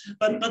is,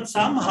 but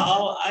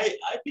somehow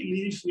I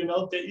believe, you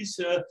know, there is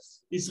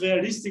it's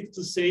realistic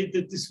to say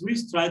that the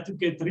Swiss tried to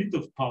get rid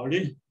of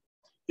Pauli.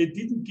 They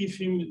didn't give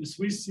him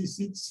Swiss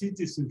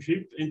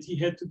citizenship, and he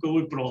had to go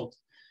abroad.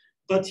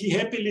 But he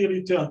happily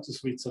returned to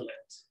Switzerland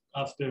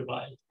after a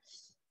while.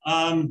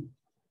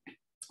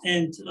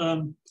 And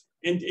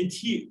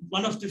he,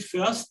 one of the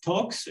first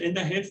talks, and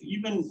I have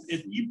even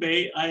at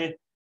eBay,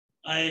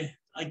 I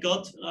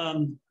got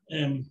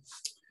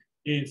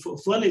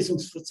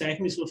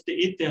Vorlesungsverzeichnis of the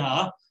ETH,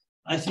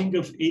 I think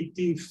of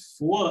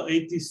 84,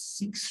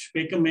 86,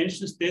 Specker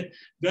mentions that,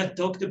 where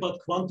talked about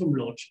quantum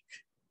logic.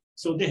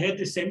 So they had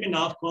a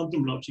seminar of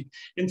quantum logic.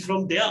 And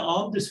from there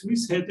on, the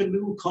Swiss had a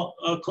little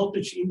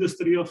cottage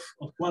industry of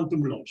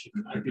quantum logic,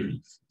 I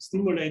believe,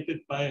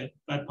 stimulated by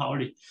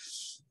Pauli.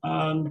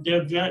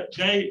 There are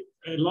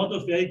a lot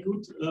of very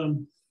good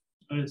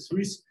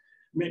Swiss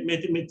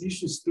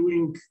mathematicians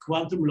doing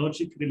quantum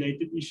logic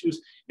related issues,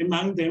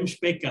 among them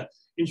Specker.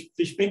 And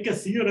the Specker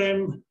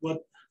theorem, what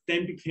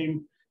then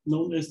became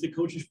known as the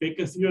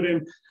Cauchy-Specker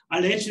theorem,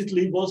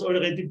 allegedly was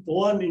already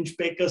born in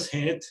Specker's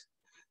head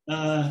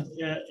at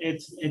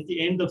the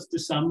end of the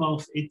summer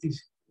of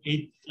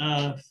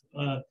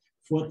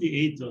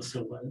 48 or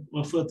so,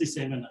 or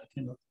 47, I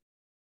cannot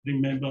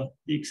remember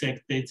the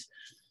exact dates,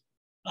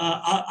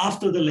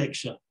 after the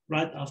lecture,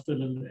 right after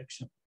the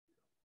lecture.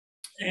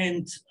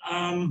 And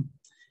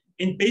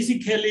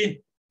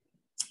basically,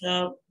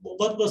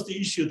 what was the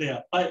issue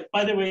there?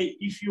 By the way,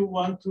 if you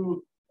want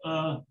to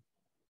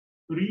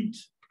read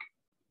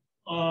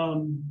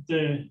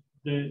the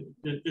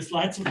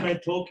slides of my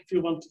talk. If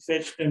you want to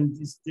fetch them,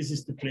 this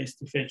is the place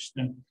to fetch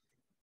them.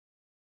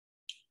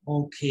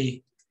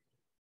 Okay.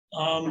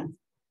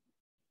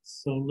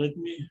 So let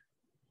me,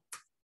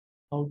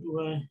 how do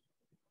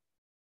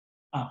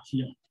I,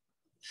 here.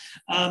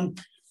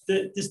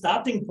 The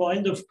starting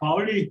point of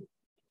Pauli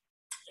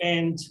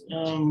and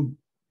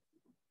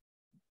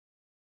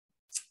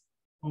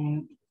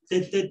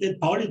that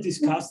Pauli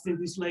discussed in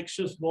these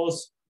lectures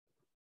was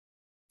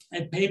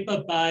a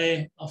paper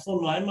by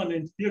von Neumann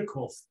and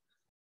Birkhoff.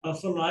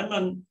 Von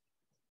Neumann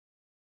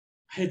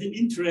had an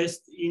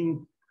interest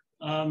in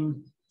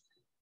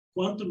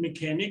quantum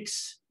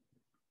mechanics.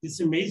 It's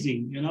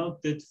amazing, you know,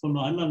 that von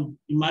Neumann,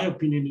 in my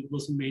opinion, it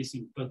was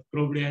amazing, but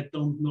probably I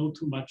don't know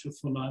too much of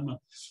von Neumann,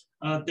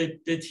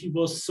 that he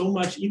was so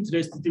much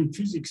interested in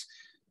physics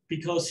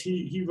because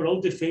he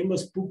wrote a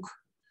famous book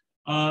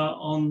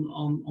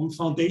on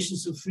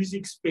foundations of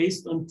physics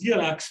based on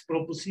Dirac's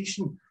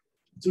proposition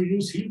to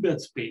use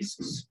Hilbert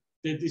spaces,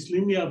 that is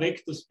linear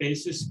vector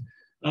spaces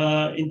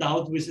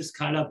endowed with a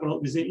scalar,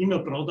 with an inner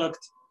product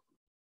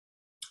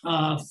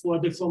for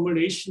the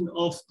formulation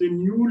of the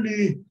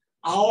newly,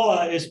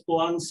 as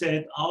Born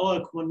said,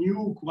 our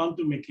new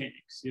quantum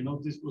mechanics. You know,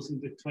 this was in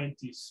the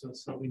 20s or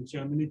so in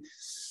Germany.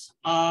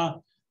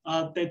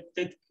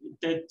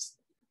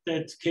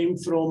 That came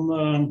from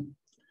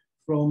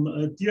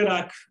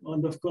Dirac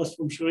and of course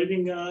from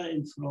Schrödinger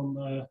and from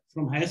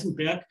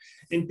Heisenberg,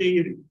 and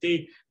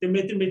the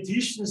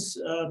mathematicians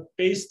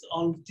based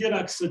on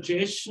Dirac's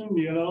suggestion,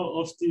 you know,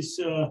 of this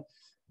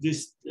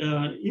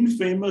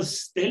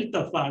infamous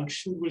delta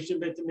function, which the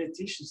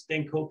mathematicians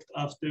then copied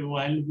after a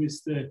while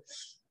with the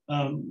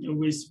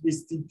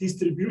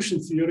distribution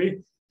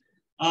theory.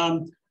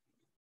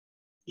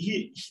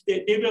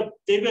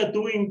 They were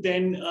doing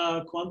then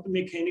quantum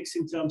mechanics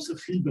in terms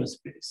of Hilbert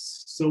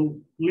space, so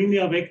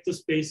linear vector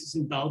spaces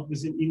endowed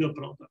with an inner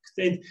product,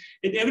 and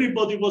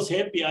everybody was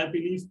happy, I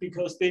believe,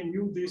 because they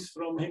knew this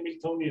from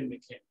Hamiltonian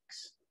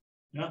mechanics.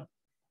 Yeah,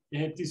 they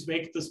had these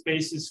vector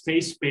spaces,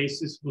 phase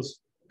spaces was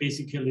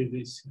basically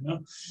this. You know,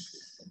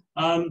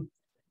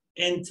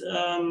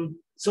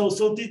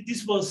 so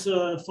this was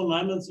von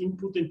Neumann's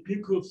input, and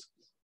Birkhoff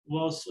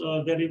was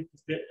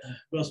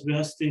was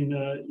versed in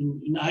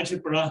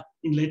algebra,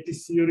 in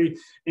lattice theory,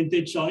 and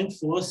they joined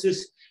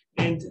forces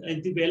and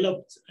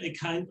developed a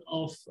kind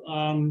of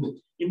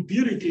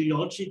empirical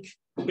logic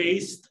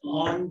based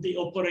on the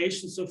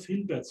operations of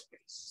Hilbert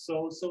space.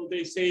 So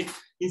they say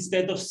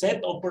instead of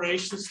set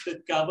operations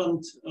that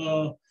governed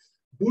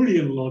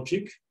Boolean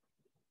logic,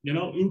 you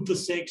know,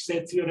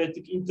 set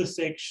theoretic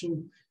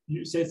intersection,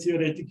 set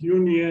theoretic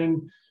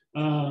union,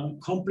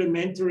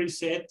 complementary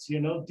set,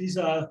 you know, these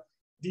are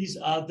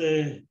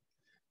the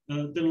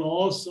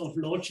laws of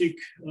logic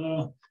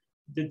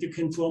that you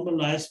can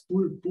formalize.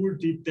 Boole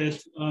did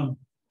that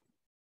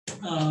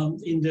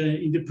in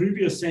the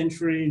previous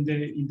century, in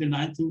the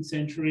 19th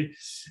century.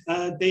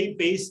 They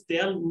based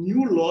their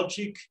new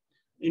logic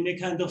in a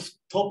kind of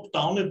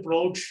top-down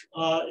approach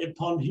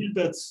upon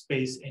Hilbert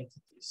space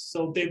entities.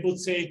 So they would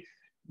say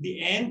the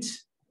end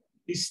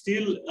is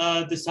still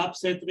the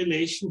subset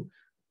relation,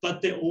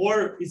 but the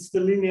or is the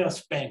linear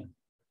span.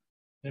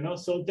 You know,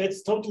 so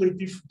that's totally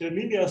different. The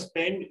linear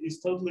span is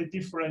totally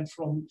different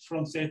from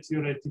set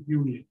theoretic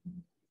union.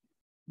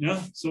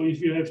 Yeah. So if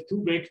you have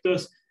two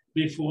vectors,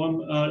 they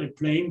form a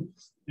plane,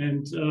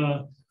 and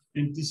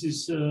this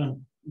is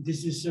an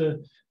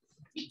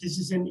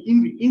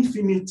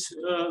infinite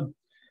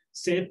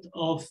set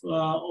of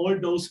all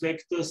those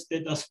vectors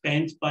that are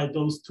spanned by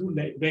those two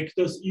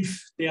vectors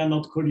if they are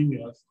not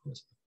collinear, of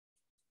course.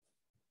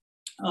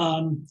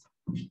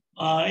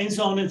 And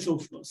so on and so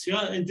forth.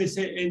 Yeah, and they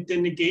say, and the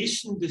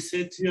negation, the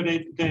set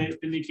theoretic, the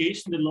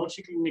negation, the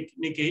logical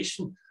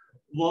negation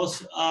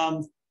was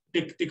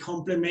the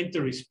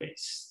complementary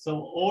space. So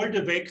all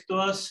the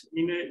vectors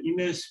in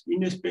a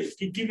space,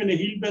 given a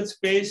Hilbert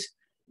space,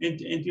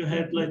 and you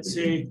had, let's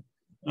say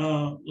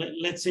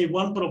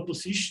one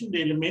proposition,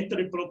 the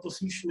elementary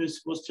proposition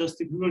was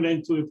just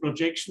equivalent to a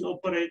projection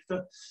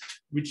operator,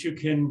 which you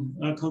can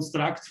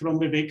construct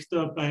from a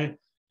vector by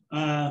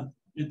a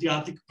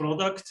dyadic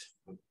product.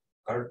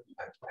 I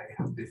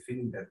have the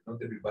feeling that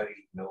not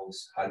everybody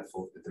knows half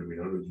of the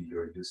terminology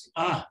you're using.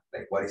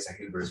 Like what is a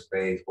Hilbert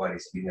space, what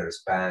is linear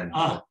span.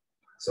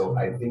 So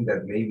I think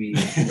that maybe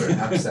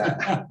perhaps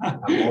a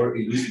more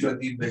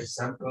illustrative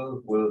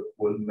example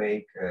will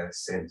make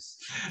sense.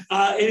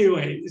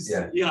 Anyway,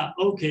 yeah,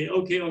 okay.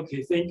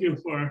 Thank you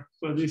for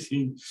this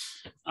hint.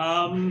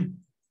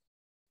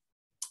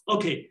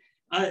 Okay,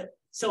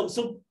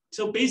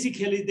 so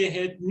basically they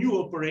had new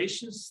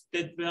operations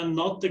that were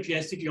not the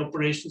classical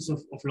operations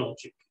of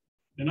logic,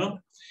 you know,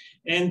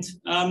 and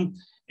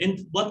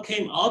what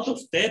came out of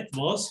that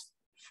was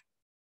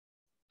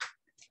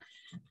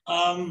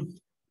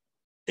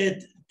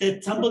that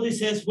somebody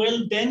says,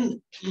 well,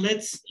 then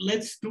let's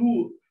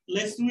do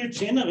a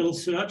general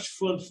search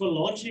for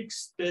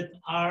logics that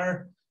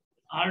are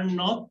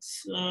not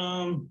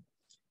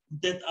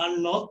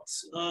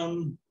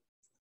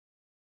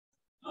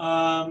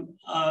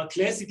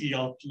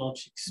classical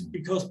logics,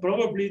 because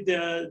probably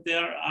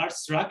there are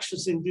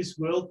structures in this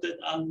world that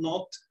are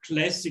not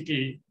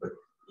classical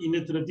in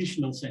a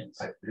traditional sense.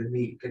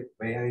 May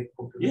I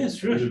compliment? Yes,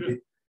 sure, sure. Bit?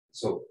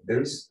 So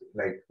there is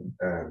like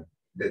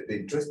the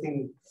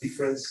interesting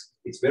difference.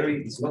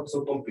 It's not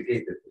so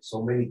complicated.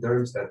 So many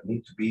terms that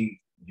need to be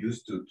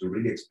used to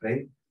really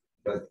explain.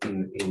 But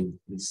in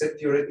set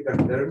theoretical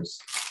terms,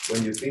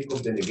 when you think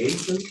of the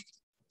negation,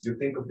 you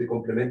think of the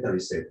complementary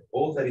set.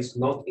 All that is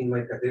not in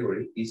my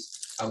category is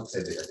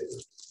outside the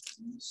category.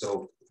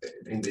 So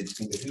in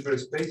the Hilbert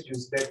space, you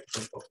instead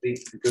of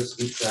this, because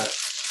it's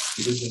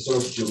a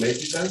sort of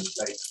geometrical,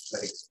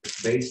 like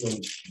based on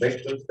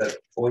vectors that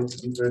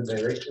point in different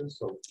directions.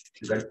 So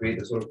you can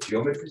create a sort of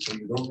geometry. So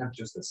you don't have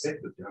just a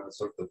set, but you have a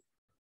sort of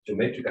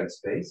geometrical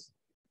space.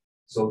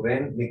 So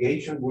then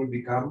negation will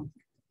become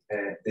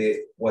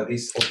what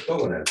is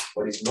orthogonal,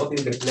 what is not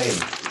in the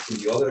plane, it's in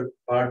the other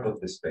part of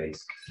the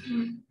space.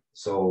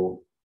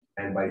 So,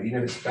 and by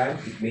linear span,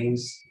 it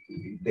means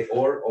the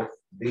OR of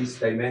this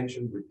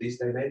dimension with this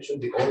dimension,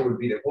 the OR will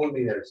be the whole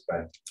linear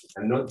span,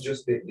 and not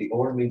just the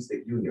OR means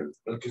the union,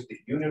 not just the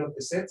union of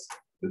the sets,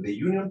 but the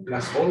union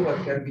plus all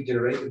what can be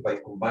generated by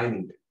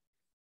combining them.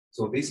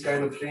 So these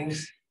kind of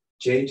things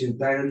change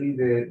entirely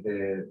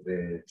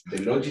the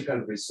logical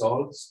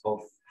results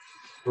of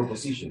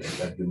propositions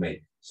that you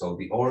make. So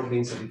the OR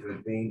means a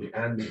different thing,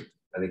 the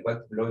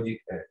adequate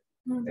logic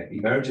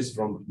emerges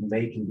from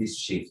making this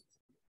shift.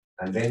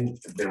 And then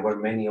there were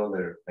many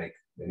other, like,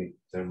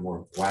 they're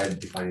more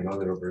wide defining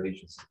other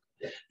operations.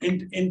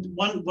 And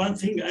one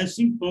thing, I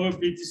think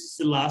probably this is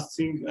the last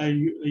thing I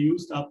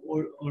used up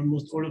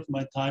almost all of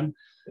my time.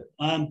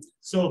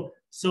 So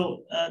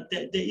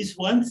there is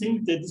one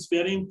thing that is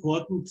very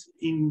important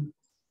in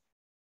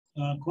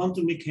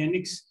quantum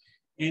mechanics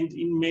and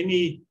in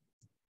many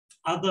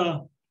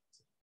other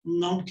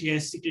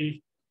non-classical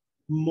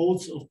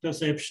modes of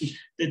perception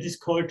that is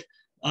called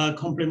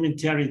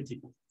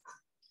complementarity.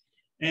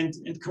 And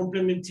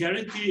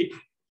complementarity,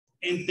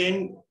 and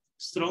then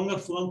stronger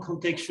form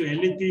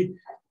contextuality,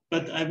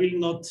 but I will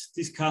not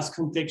discuss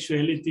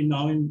contextuality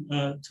now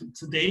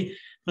today,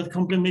 but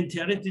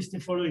complementarity is the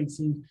following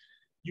thing.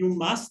 You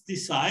must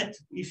decide,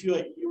 if you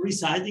are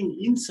residing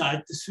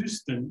inside the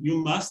system, you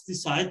must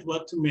decide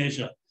what to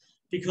measure,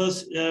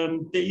 because there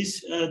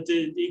is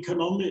the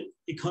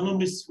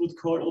economists would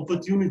call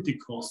opportunity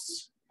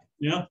costs.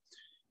 Yeah,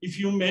 if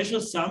you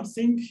measure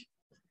something,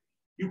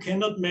 you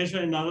cannot measure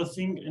another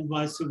thing and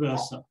vice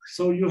versa.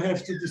 So you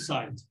have to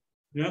decide.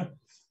 Yeah,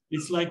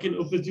 it's like an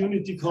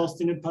opportunity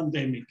cost in a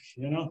pandemic.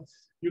 You know,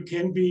 you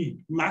can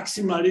be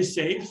maximally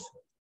safe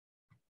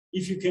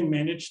if you can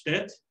manage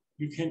that.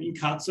 You can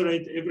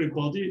incarcerate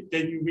everybody,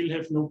 then you will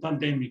have no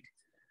pandemic.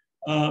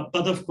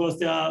 But of course,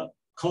 there are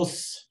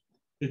costs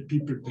that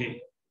people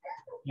pay.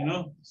 You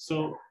know,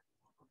 so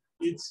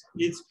it's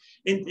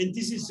and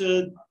this is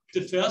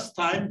the first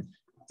time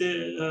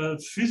the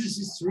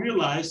physicists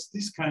realized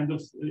this kind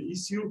of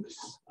issue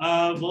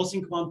was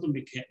in quantum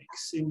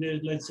mechanics, in the,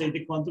 let's say,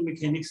 the quantum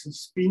mechanics of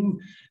spin.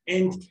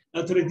 And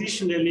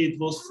traditionally, it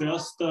was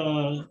first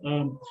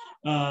the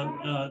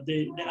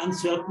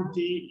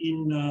uncertainty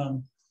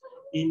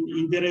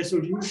in the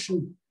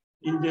resolution,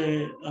 in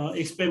the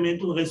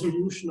experimental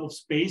resolution of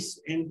space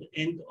and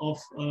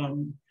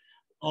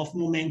of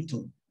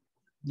momentum.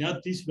 Yeah,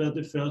 these were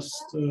the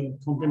first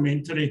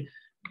complementary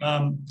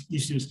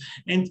issues.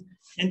 And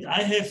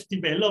I have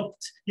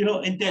developed, you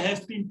know, and there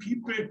have been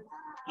people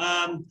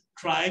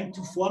trying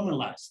to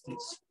formalize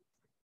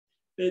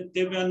this.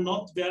 They were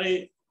not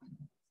very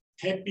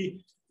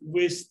happy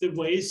with the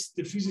ways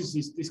the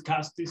physicists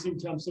discussed this in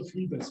terms of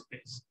Hilbert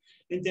space.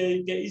 And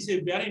there is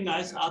a very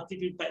nice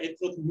article by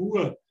Edward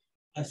Moore,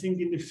 I think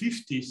in the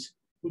 50s,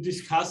 who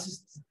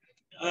discusses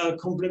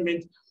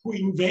who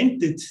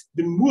invented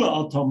the Moore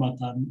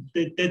automaton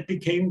that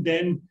became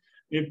then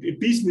a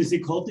business, a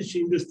cottage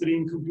industry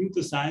in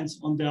computer science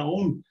on their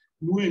own,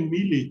 Moore and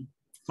Mealy,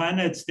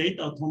 finite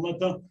state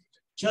automata,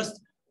 just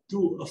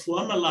to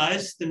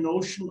formalize the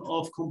notion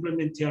of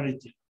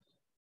complementarity.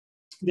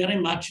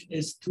 Very much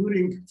as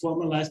Turing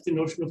formalized the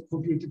notion of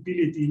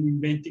computability in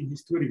inventing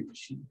his Turing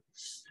machine.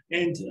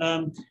 And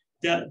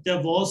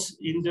there was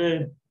in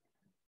the,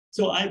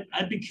 so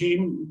I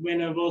became,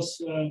 when I was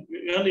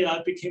earlier,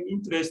 I became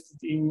interested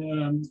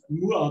in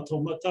Moore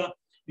automata,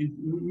 in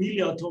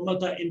Mealy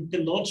automata, and the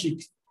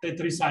logic that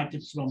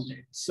resulted from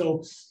that.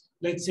 So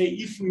let's say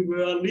if we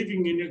were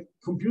living in a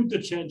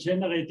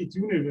computer-generated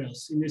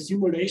universe, in a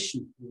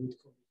simulation, we would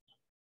call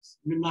it,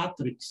 in a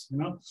matrix, you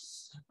know,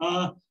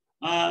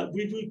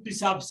 we would be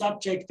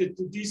subjected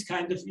to these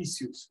kind of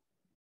issues.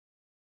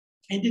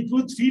 And it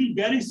would feel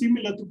very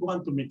similar to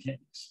quantum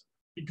mechanics,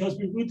 because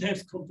we would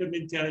have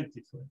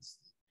complementarity, for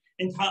instance.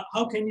 And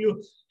how can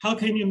you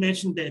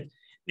imagine that?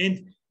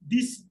 And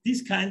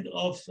this kind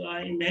of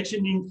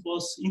imagining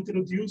was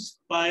introduced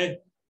by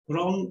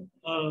Ron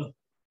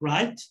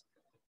Wright.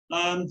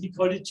 He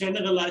called it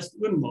generalized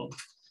Urn model.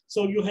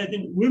 So you had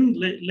an Urn,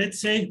 let's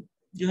say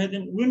you had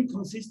an Urn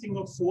consisting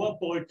of 4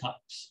 ball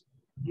types.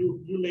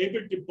 you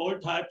label the ball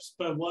types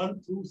by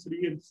 1, 2,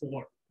 3, and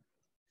 4.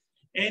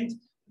 And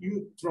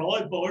you draw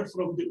a ball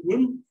from the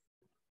urn,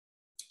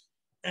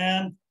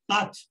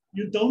 but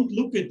you don't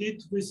look at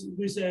it with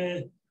just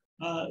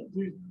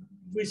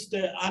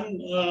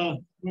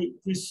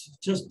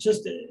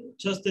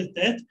at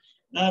that.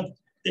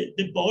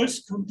 The balls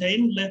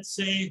contain, let's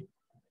say,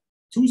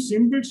 2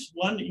 symbols,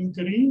 one in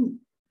green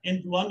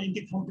and one in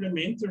the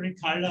complementary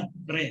color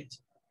red.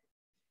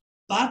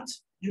 But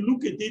you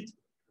look at it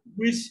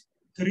with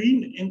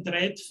green and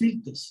red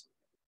filters.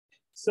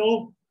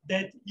 So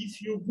that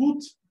if you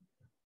would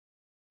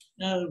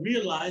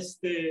realize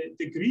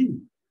the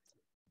green,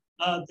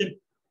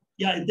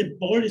 the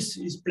ball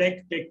is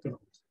black background.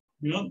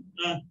 You know,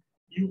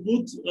 you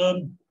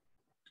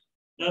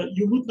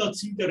would not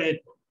see the red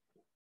one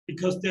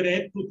because the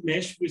red would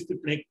mesh with the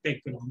black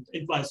background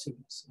and vice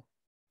versa.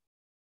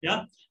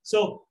 Yeah.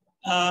 So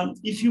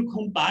if you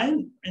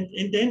combine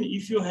and then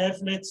if you have,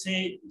 let's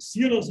say,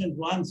 zeros and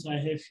ones, I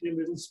have here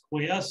little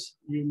squares.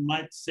 You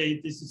might say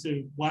this is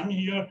a 1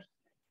 here,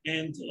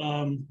 and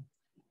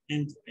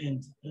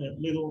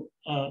little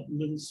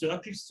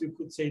circles. You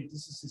could say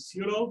this is a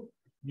 0.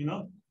 You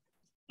know,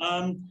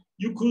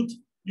 you could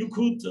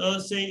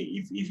say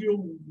if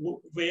you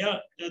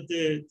wear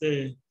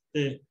the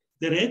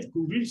red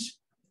googles,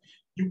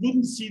 you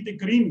wouldn't see the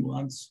green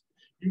ones.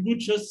 You would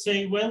just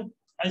say, well,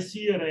 I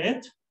see a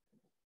red,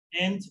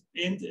 and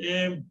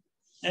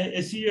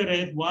I see a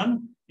red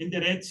 1 and a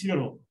red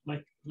 0,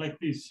 like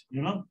this,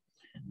 you know.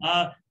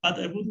 But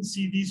I wouldn't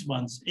see these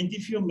ones. And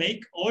if you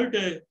make all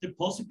the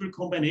possible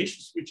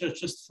combinations, which are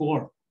just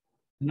 4,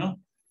 you know,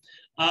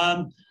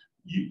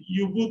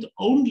 you would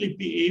only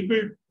be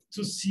able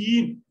to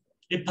see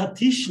a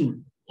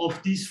partition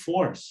of these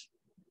 4s.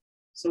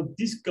 So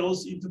this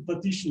goes into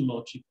partition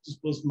logic. This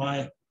was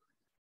my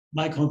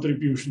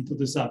contribution to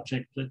the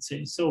subject, let's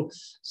say. So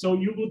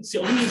you would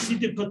only see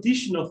the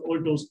partition of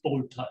all those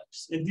ball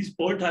types. And these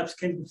ball types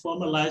can be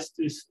formalized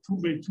with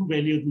two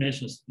valued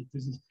measures.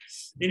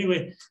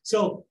 Anyway,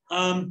 so,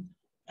 and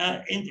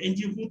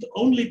you would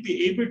only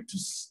be able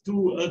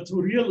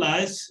to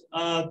realize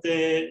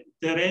the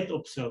red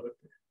observable,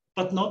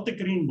 but not the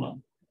green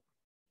one.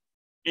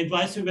 And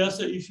vice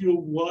versa, if you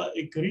wore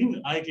a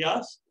green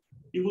eyeglass,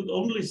 you would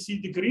only see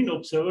the green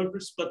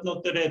observables, but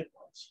not the red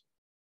ones.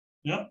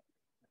 Yeah.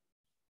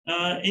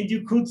 And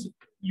you could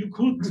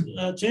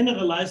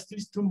generalize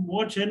this to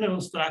more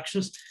general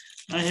structures.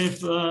 I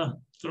have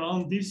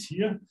drawn this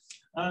here.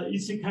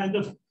 It's a kind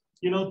of,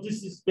 you know,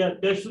 this is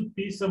there should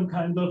be some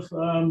kind of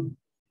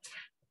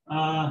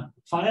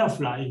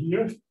firefly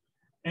here,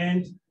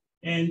 and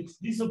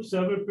this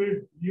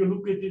observable, you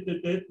look at it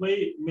that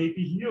way,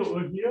 maybe here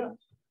or here,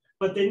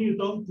 but then you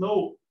don't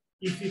know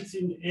if it's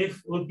in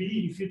F or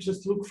B if you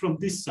just look from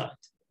this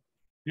side,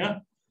 yeah,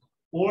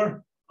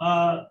 or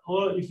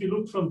if you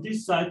look from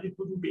this side, it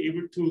wouldn't be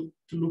able to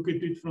look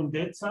at it from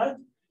that side,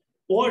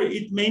 or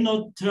it may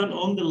not turn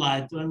on the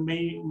light, or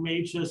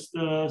may just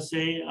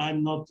say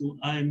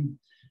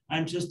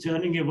I'm just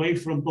turning away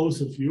from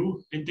both of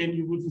you, and then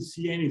you wouldn't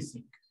see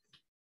anything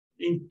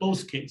in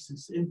both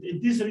cases. And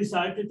this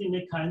resulted in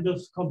a kind of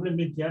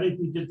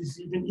complementarity that is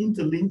even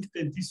interlinked,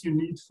 and this you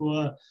need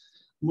for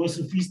more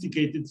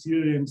sophisticated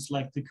theorems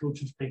like the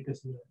Kocher-Specker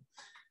theorem.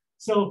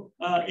 So,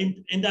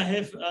 and I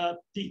have,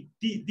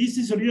 this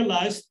is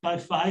realized by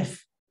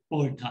 5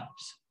 ball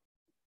types.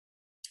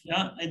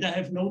 Yeah, and I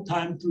have no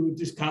time to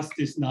discuss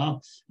this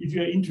now. If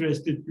you're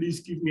interested, please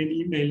give me an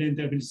email and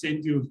I will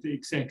send you the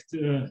exact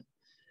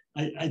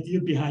idea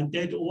behind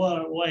that,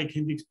 or I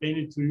can explain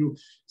it to you.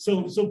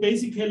 So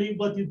basically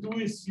what you do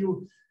is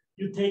you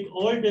take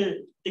all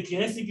the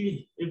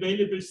classically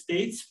available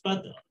states,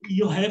 but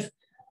you have,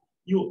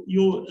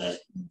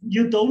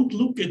 you don't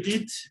look at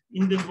it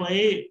in the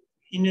way,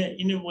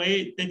 in a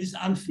way that is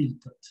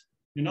unfiltered.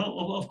 You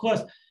know, of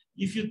course,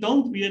 if you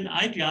don't wear an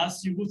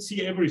eyeglass, you would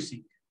see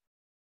everything.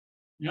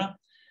 Yeah,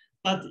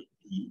 but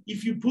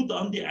if you put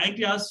on the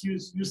eyeglass, you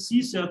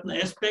see certain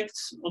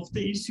aspects of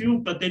the issue,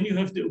 but then you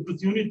have the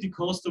opportunity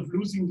cost of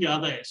losing the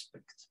other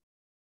aspect.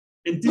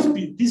 And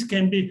this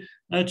can be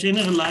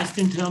generalized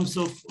in terms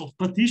of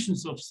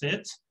partitions of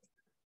sets.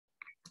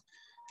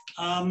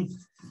 And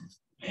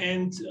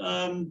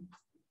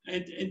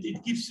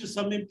it gives you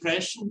some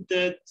impression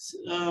that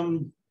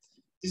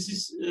this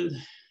is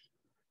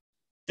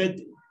that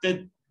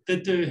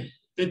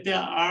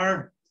there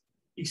are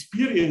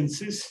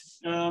experiences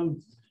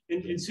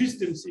in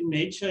systems in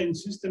nature, in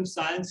system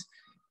science,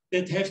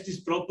 that have this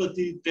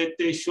property that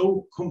they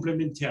show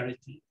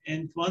complementarity.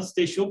 And once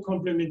they show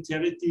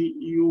complementarity,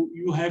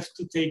 you have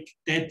to take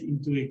that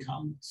into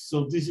account.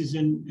 So this is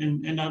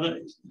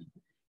another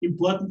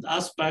important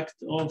aspect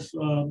of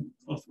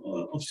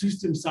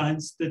system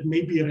science that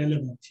may be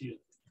relevant here.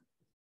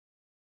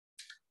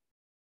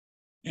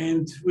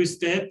 And with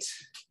that,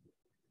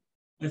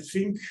 I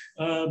think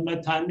my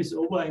time is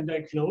over and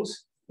I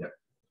close. Yeah.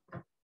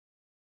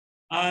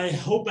 I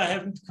hope I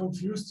haven't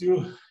confused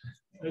you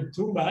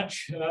too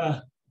much.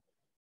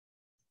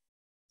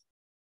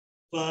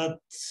 but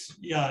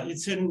yeah,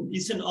 it's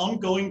an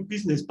ongoing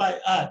business.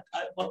 But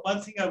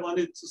one thing I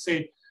wanted to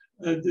say,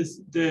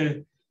 this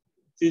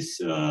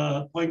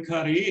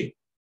Poincaré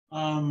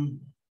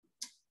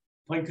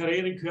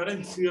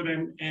recurrence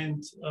theorem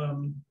and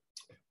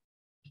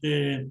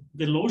the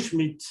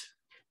Loschmidt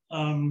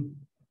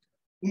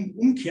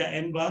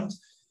Umkehreinwand.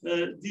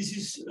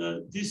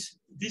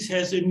 This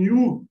has a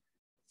new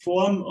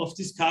form of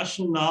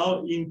discussion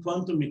now in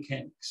quantum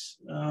mechanics.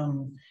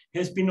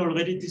 Has been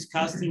already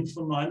discussed in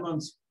von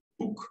Neumann's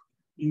book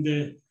in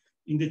the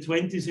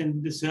 20s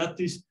and the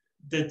 30s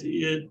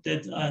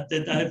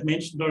that I have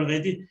mentioned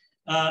already,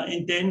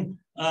 and then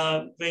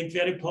went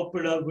very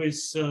popular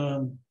with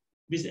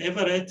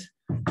Everett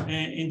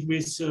and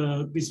with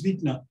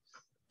Wigner,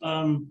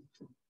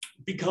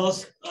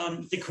 because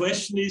the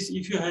question is,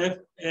 if you have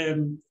a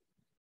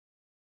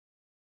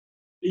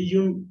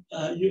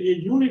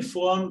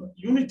uniform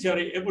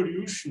unitary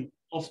evolution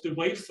of the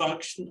wave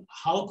function,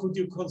 how could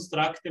you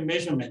construct a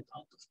measurement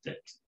out of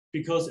that?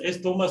 Because as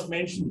Thomas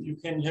mentioned, you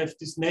can have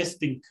this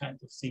nesting kind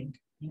of thing,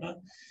 you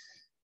know?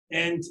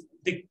 And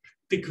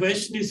the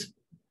question is,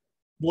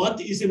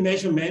 what is a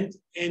measurement?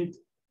 And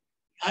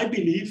I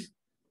believe,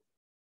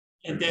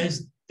 and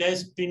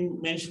there's been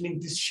mentioning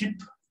this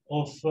ship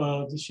of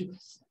the ship.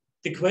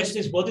 The question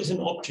is, what is an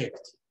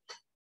object?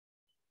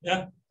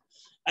 Yeah,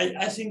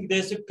 I think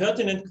there's a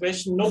pertinent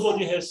question.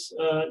 Nobody has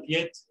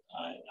yet.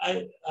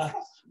 I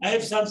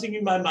have something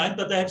in my mind,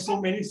 but I have so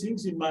many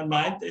things in my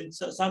mind, and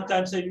so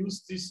sometimes I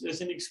use this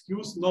as an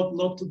excuse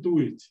not to do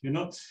it. You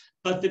know,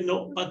 but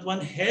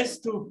one has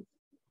to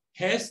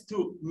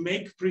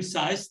make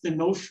precise the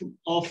notion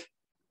of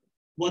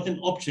what an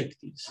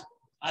object is.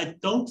 I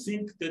don't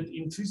think that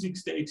in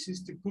physics there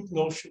exists a good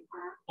notion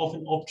of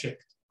an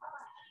object.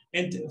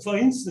 And for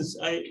instance,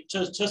 I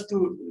just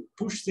to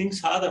push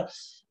things harder,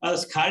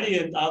 Scully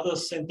and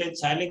others, and then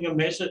Zeilinger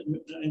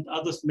and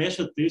others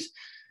measured this.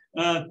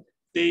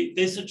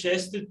 They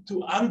suggested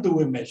to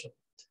undo a measurement,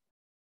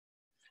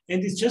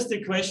 and it's just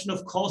a question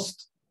of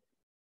cost.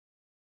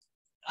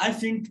 I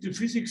think the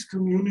physics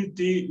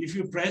community, if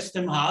you press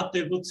them hard,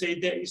 they would say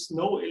there is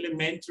no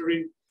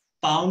elementary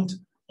bound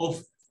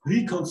of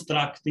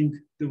reconstructing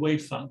the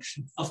wave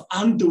function, of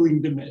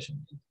undoing the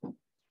measurement.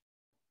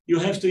 You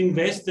have to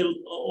invest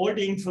all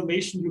the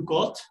information you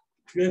got.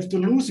 You have to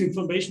lose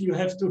information. You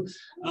have to,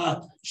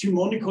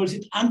 Shimoni calls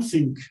it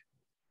unthink.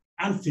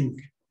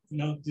 Unthink. You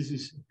know, this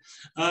is,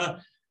 and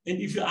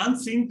if you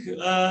unthink,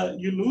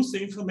 you lose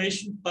the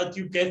information, but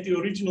you get the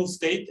original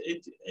state,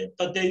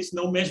 but there is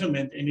no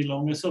measurement any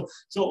longer. So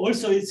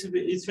also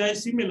it's very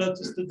similar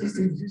to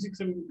statistical physics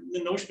and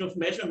the notion of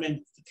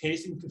measurement, the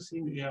casing to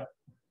thing, yeah.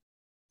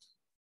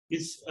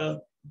 It's,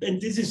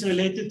 and this is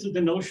related to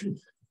the notion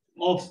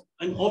of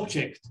an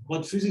object,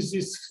 what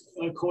physicists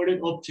call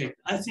an object.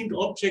 I think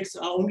objects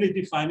are only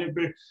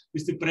definable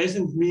with the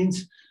present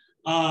means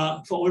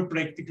for all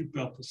practical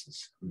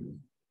purposes.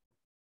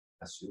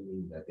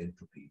 Assuming that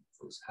entropy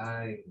goes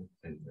high.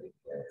 And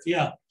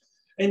yeah,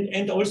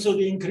 and also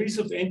the increase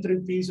of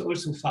entropy is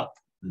also FAP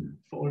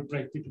for all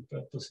practical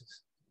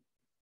purposes.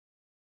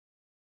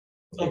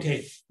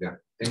 Okay. Yeah,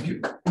 thank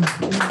you.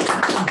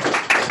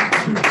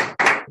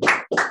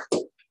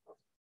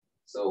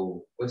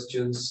 So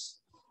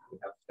questions, we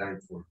have time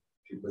for a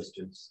few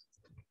questions.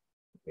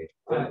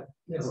 Okay.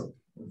 Yes. No.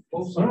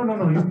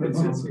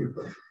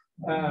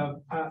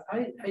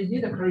 I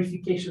need a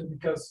clarification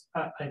because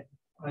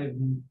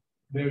I'm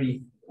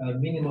very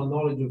minimal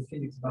knowledge of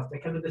physics, but I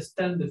can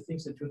understand the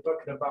things that you're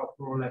talking about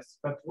more or less.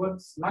 But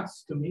what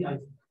lacks to me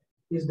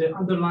is the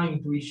underlying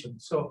intuition.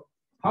 So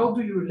how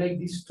do you relate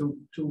this to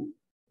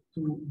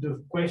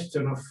the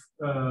question of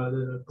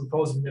the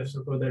compositeness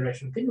of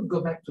direction? Can you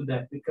go back to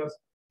that? Because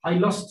I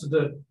lost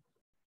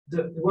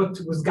what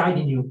was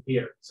guiding you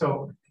here.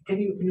 So can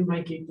you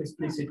make it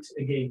explicit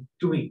again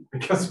to me?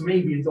 Because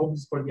maybe it's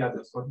obvious for the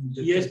others.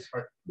 Yes.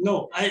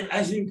 No,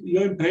 I think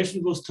your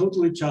impression was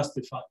totally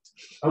justified.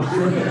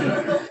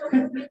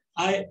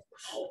 I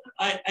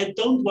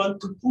don't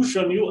want to push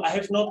on you. I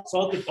have not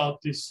thought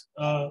about this.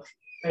 Or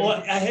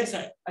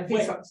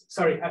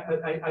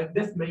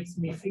that makes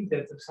me think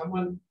that if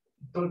someone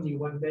told me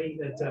one day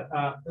that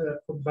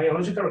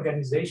biological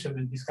organization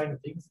and this kind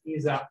of things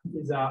is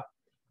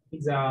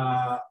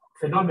a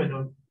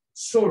phenomenon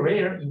so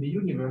rare in the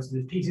universe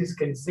that physics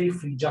can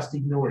safely just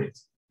ignore it.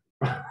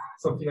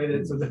 Something like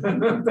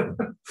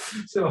that.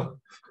 So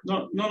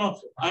no.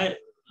 I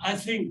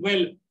think,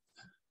 well,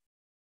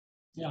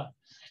 yeah.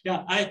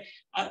 I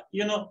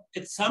you know,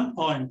 at some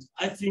point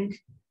I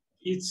think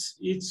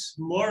it's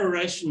more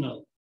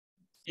rational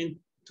and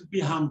to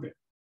be humble,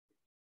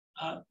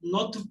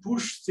 not to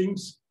push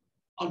things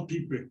on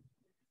people.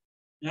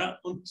 Yeah,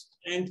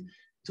 and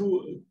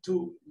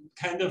to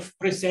kind of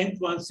present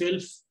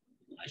oneself,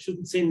 I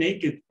shouldn't say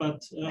naked,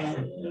 but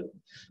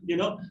you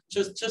know,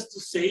 just to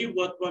say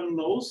what one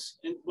knows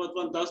and what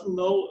one doesn't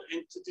know,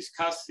 and to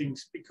discuss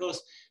things,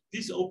 because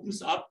this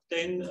opens up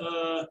then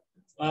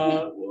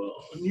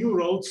new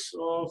roads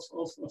of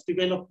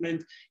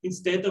development,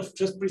 instead of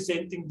just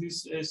presenting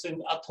this as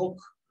an ad hoc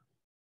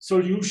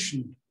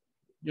solution.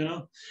 You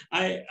know,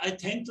 I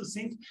tend to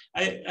think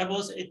I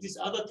was at this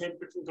other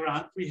Templeton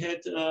grant. We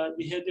had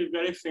a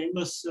very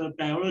famous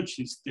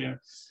biologist there,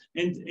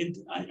 and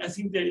I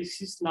think there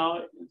exists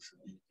now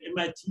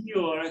MIT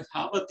or at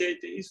Harvard. There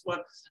is one.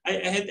 I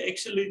had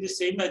actually the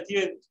same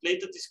idea and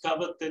later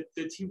discovered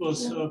that he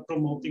was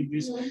promoting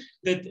this.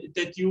 That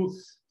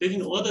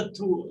in order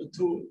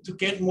to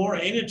get more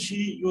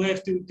energy, you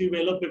have to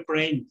develop a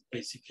brain,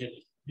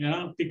 basically.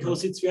 Yeah,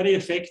 because it's very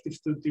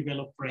effective to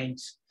develop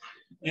brains.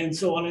 And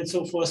so on and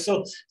so forth.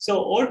 So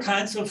all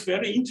kinds of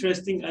very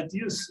interesting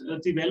ideas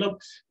develop,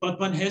 but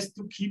one has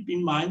to keep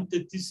in mind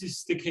that this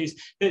is the case.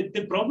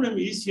 The problem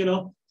is, you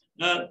know,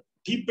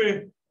 people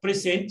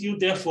present you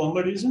their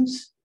formalisms,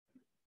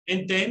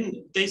 and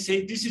then they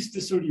say this is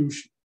the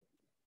solution.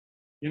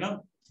 You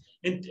know,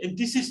 and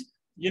this is,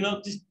 you know,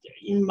 this,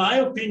 in my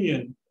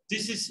opinion,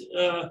 this is.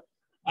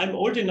 I'm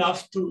old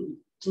enough to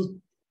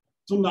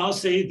now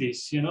say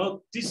this. You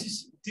know,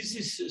 this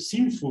is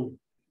sinful.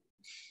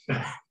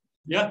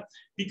 Yeah,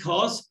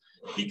 because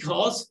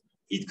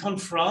it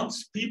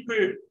confronts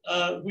people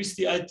with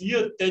the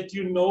idea that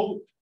you know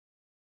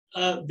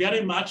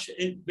very much,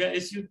 and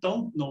whereas you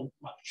don't know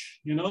much.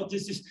 You know,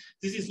 this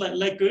is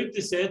like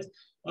Goethe said,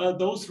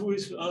 those who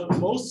is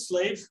most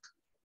slave,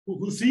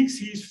 who thinks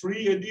he is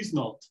free and is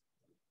not.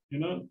 You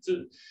know,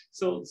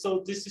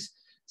 so this is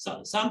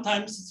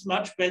sometimes it's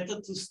much better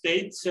to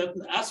state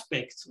certain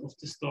aspects of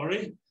the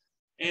story,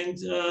 and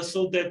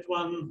so that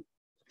one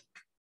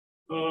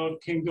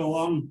can go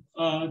on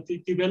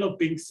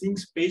developing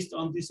things based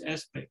on these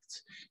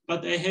aspects.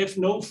 But I have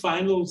no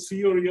final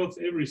theory of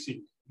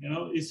everything. You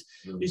know,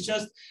 it's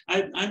just,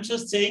 I'm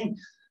just saying,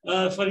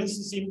 for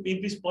instance,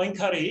 in this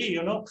Poincaré,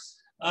 you know,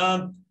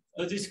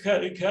 this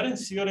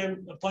recurrence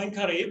theorem,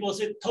 Poincaré was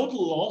a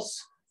total loss,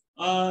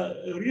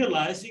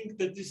 realizing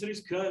that this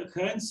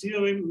recurrence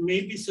theorem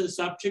may be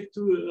subject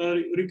to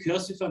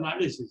recursive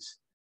analysis.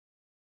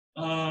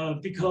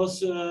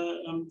 Because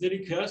the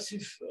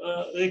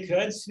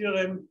recurrence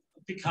theorem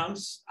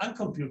becomes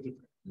uncomputable.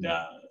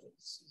 Yeah,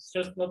 it's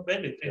just not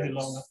valid any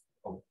longer.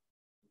 Oh,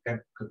 we can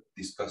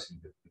discuss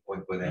the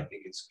point, but I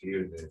think it's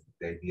clear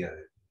the idea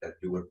that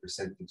you were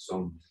presenting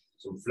some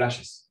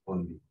flashes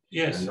only,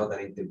 yes, and not an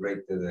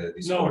integrated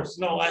discourse.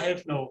 No, I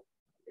have no.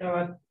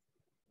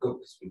 Go,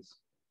 please.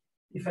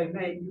 If I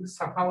may, you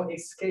somehow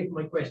escaped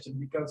my question,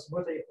 because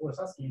what I was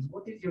asking is,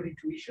 what is your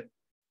intuition?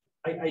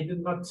 I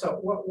did not. So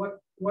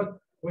what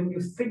when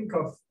you think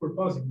of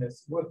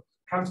purposiveness, what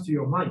comes to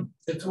your mind?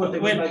 That's what I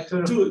would like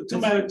to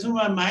know. To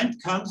my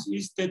mind comes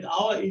is that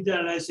our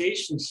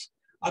idealizations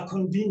are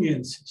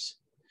conveniences.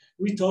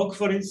 We talk,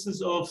 for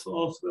instance, of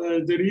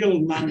the real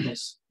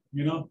numbers.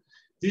 You know,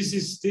 this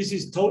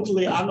is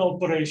totally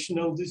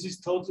unoperational. This is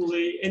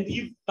totally, and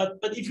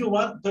but if you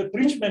want,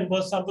 Bridgman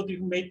was somebody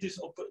who made this,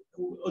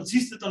 who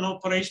insisted on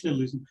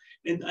operationalism,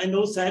 and I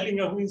know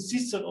Seilinger who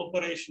insists on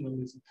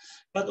operationalism,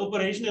 but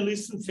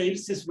operationalism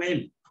fails as well.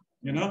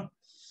 You know,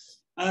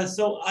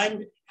 so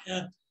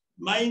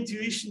my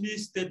intuition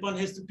is that one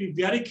has to be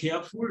very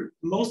careful.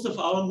 Most of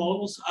our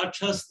models are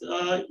just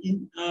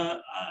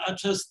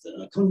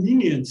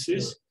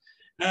conveniences.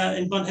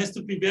 And one has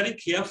to be very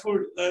careful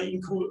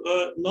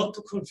not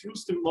to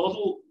confuse the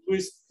model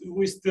with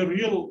the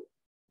real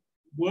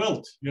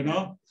world, you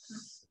know.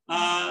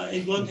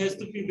 And one has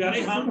to be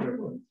very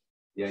humble.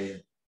 Yeah.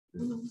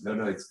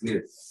 No, it's clear.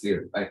 It's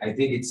clear. I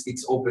think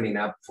it's opening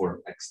up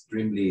for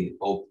extremely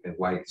open and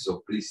wide.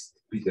 So please,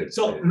 Peter.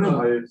 So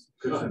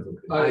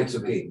it's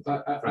okay.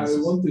 I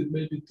wanted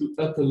maybe to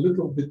add a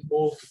little bit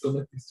more to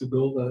connect this to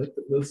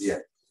goal-directedness. Yeah.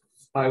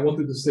 I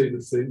wanted to say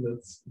the same.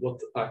 That's what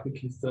I think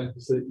he's trying to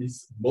say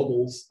is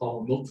models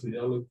are not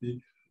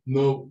reality.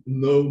 No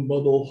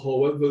model,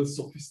 however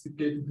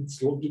sophisticated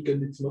its logic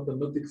and its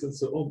mathematics and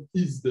so on,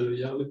 is the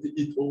reality.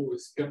 It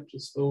always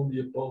captures only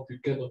a part. You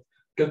cannot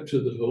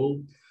capture the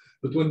whole.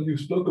 But when you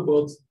spoke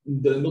about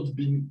there not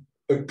being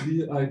a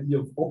clear idea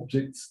of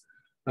objects,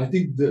 I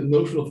think the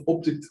notion of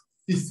object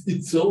is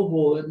itself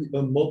already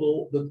a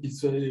model that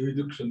is very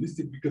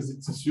reductionistic, because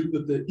it's assumed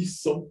that there is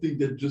something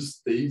that just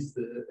stays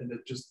there and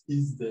that just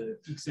is there.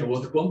 Exactly. And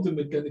what quantum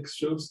mechanics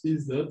shows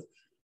is that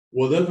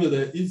whatever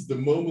there is, the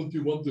moment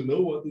you want to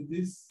know what it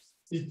is,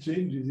 it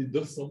changes, it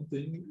does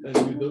something, and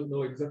you don't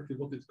know exactly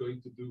what it's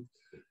going to do.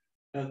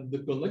 And the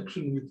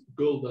connection with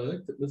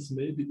goal-directedness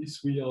maybe is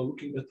we are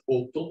looking at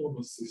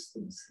autonomous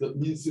systems. That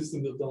means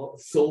systems that are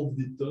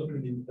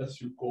self-determining,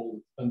 as you call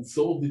it. And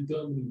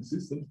self-determining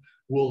systems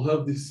will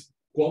have this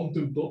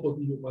quantum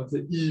property, you might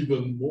say,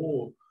 even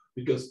more,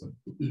 because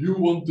you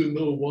want to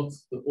know what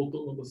the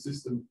autonomous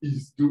system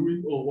is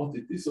doing or what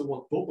it is or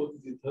what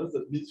properties it has.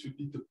 That means you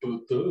need to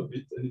perturb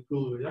it and it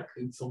will react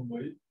in some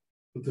way.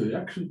 But the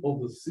reaction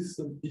of the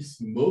system is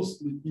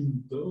mostly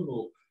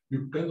internal.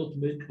 You cannot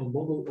make a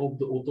model of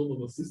the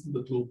autonomous system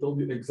that will tell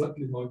you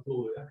exactly how it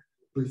will react,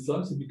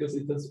 precisely because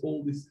it has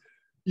all this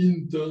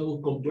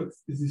internal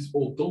complexities, these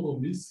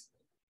autonomies,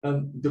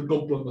 and the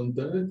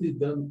complementarity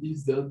then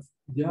is that,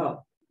 yeah,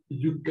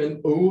 you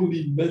can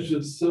only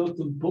measure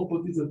certain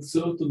properties at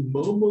certain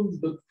moments,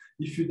 but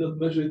if you then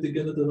measure it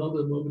again at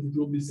another moment, it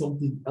will be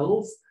something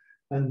else.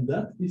 And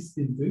that is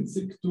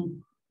intrinsic to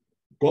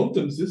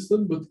quantum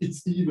system, but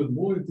it's even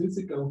more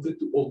intrinsic, I would say,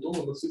 to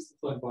autonomous systems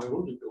like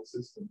biological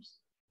systems.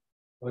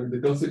 Like the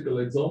classical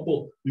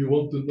example, you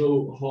want to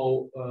know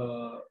how,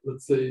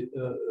 let's say,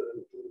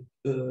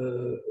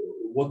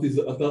 what is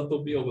the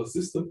anatomy of a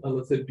system, and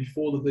let's say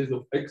before the days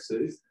of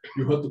X-rays,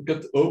 you had to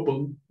cut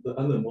open the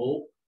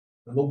animal,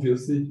 and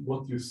obviously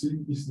what you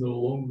see is no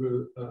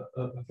longer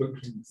a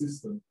functioning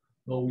system.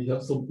 Now we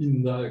have some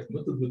indirect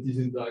methods, but these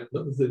indirect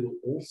methods, they will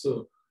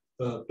also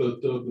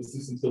perturb the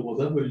system. So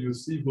whatever you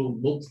see will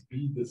not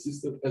be the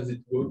system as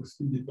it works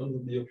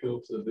independently of your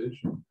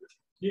observation.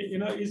 You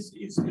know,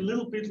 it's a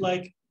little bit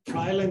like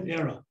trial and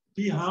error.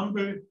 Be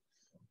humble.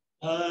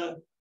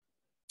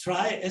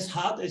 Try as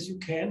hard as you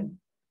can,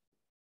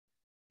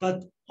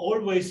 but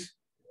always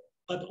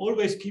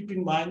keep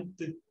in mind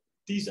that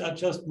these are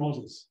just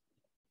models.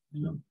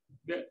 You know,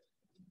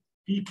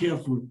 be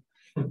careful.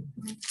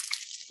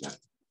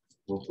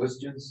 More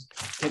questions?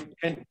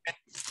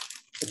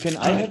 Can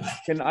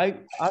I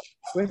ask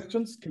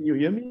questions? Can you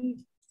hear me?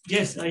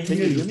 Yes, I Can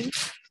hear you you. hear me?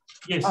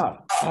 Yes.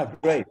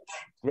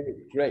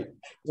 Great.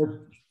 Well,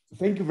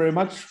 thank you very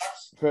much,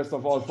 first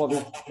of all,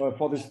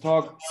 for this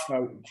talk,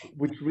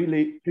 which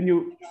really, can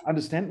you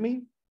understand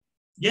me?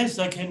 Yes,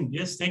 I can.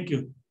 Yes, thank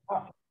you.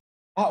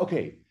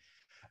 Okay.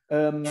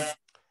 Thank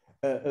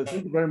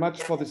you very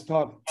much for this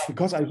talk,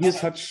 because I hear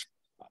such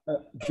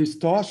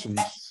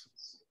distortions.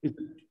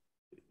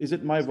 Is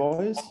it my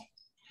voice?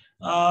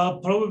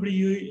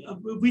 Probably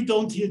we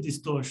don't hear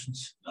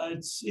distortions.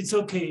 It's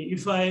okay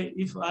if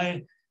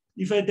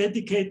I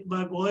dedicate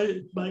my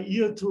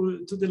ear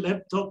to the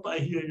laptop. I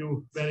hear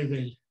you very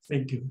well.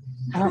 Thank you.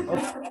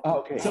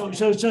 Okay.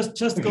 So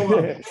just go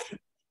on.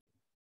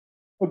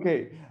 Okay.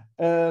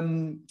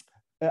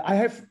 I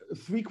have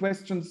two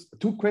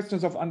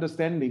questions of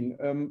understanding.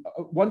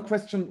 One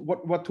question,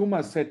 what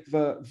Thomas said,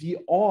 the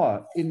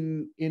OR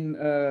in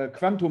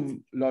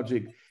quantum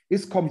logic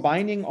is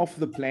combining of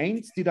the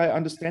planes. Did I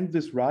understand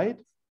this right?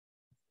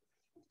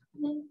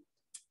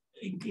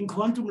 In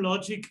quantum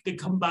logic, the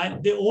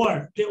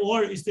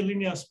OR is the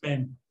linear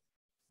span.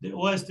 The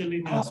OR is the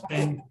linear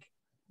span.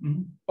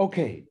 Mm-hmm.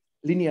 Okay,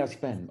 linear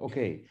span.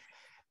 Okay,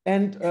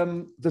 and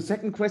the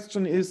second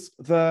question is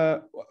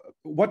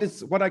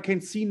what I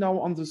can see now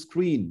on the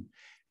screen.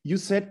 You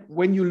said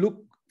when you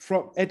look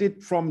at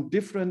it from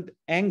different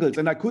angles,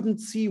 and I couldn't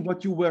see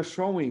what you were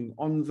showing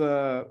on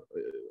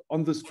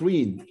the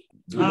screen.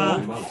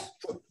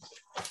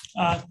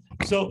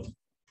 So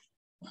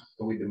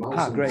with the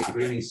mouse on great. the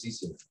screen is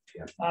easier.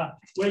 Yeah.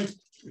 Well,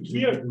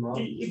 here,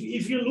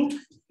 if you look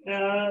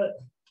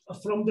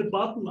from the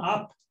bottom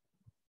up,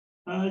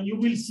 you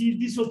will see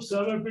this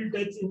observable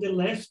that's in the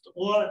left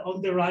or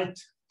on the right,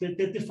 that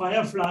the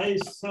firefly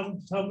is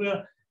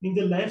somewhere in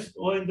the left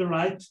or in the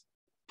right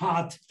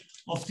part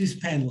of this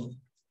panel.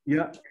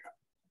 Yeah.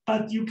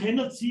 But you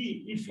cannot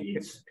see if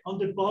it's on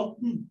the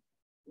bottom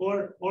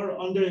or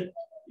on the,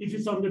 if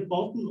it's on the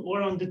bottom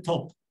or on the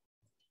top.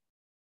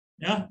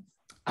 Yeah.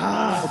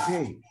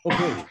 Okay.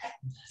 Okay.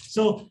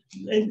 So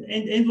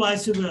and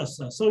vice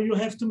versa. So you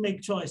have to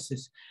make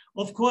choices.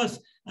 Of course,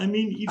 I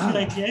mean,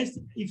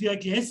 if you're a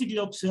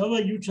classical observer,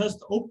 you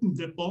just open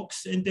the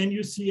box and then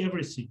you see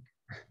everything.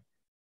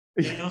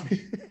 You know?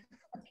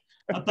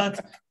 But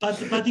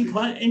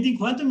in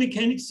quantum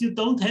mechanics, you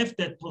don't have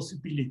that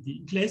possibility.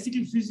 In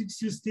classical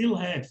physics, you still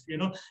have. You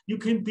know, you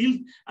can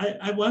build.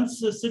 I once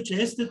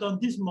suggested on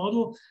this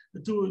model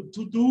to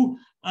do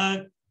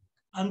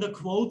under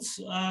quotes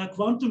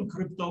quantum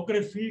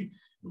cryptography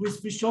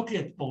with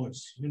chocolate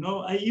balls. You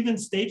know, I even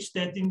staged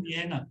that in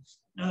Vienna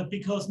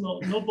because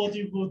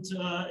nobody would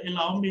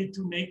allow me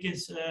to make a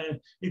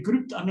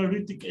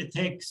cryptanalytic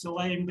attack. So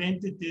I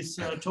invented this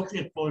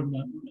chocolate ball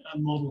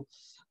model.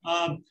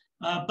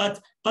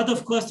 But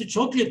of course the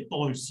chocolate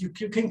balls you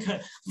can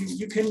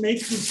make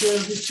this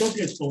with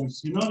chocolate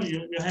balls. You know,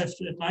 you have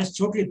nice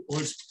chocolate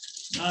balls.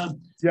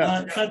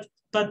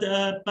 But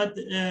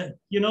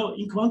you know,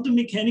 in quantum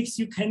mechanics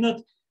you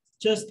cannot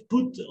just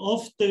put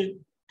off the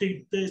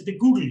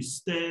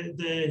googles,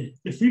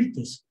 the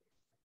filters.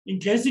 In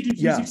classical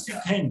physics you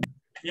can,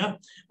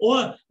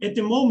 or at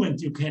the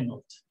moment you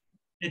cannot.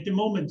 At the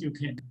moment you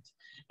cannot.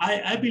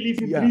 I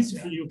believe in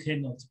principle you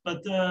cannot,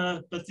 but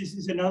this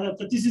is another.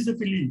 But this is a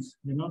belief,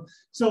 you know.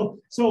 So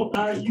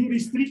you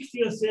restrict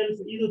yourself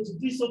either to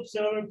this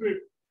observable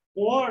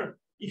or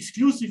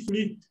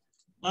exclusively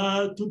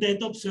to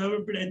that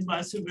observable and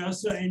vice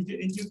versa, and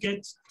you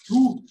get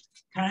two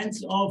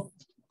kinds of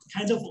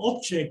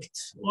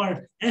objects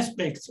or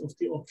aspects of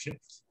the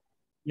object.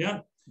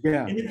 Yeah.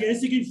 And in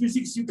classical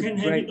physics you can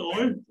have it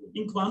all.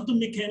 In quantum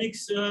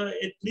mechanics,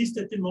 at least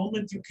at the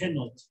moment, you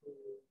cannot.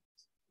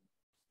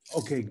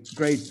 Okay,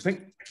 great.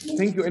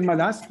 Thank you. And my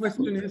last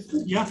question is,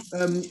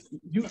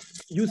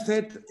 you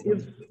said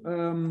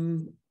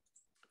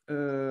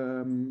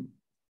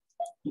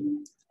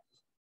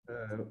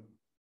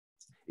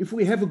If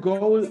we have a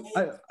goal,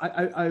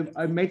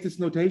 I made this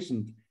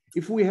notation.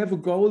 If we have a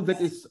goal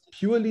that is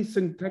purely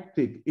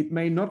syntactic, it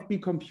may not be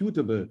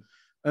computable.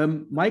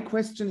 My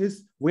question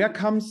is, where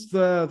comes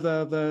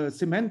the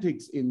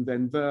semantics in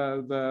then,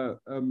 the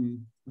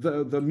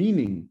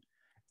meaning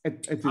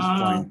at this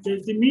point?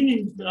 The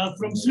meaning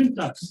from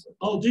syntax.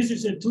 Oh, this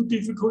is a too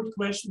difficult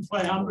question for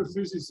a humble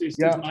physicist.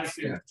 Yeah.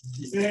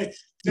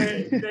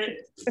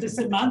 The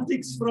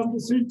semantics from the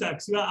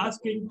syntax. You are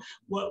asking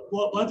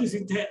what is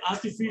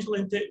artificial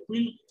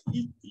intelligence?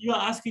 You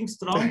are asking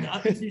strong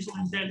artificial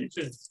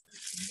intelligence.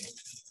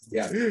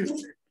 Yeah.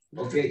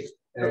 Okay.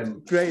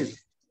 Great.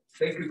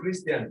 Thank you,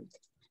 Christian.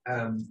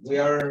 We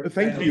are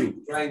thank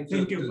you. Trying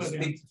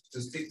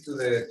to stick to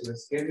the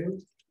schedule.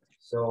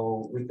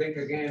 So we thank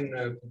again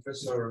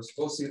Professor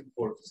Svozil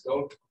for his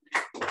talk.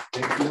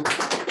 Thank you.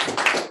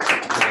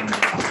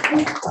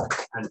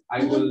 And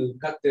I will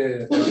cut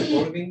the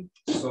recording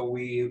so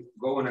we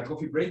go on a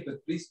coffee break,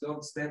 but please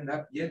don't stand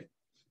up yet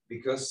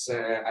because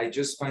I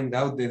just find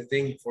out the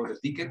thing for the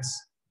tickets.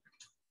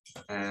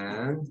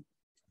 And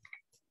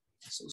so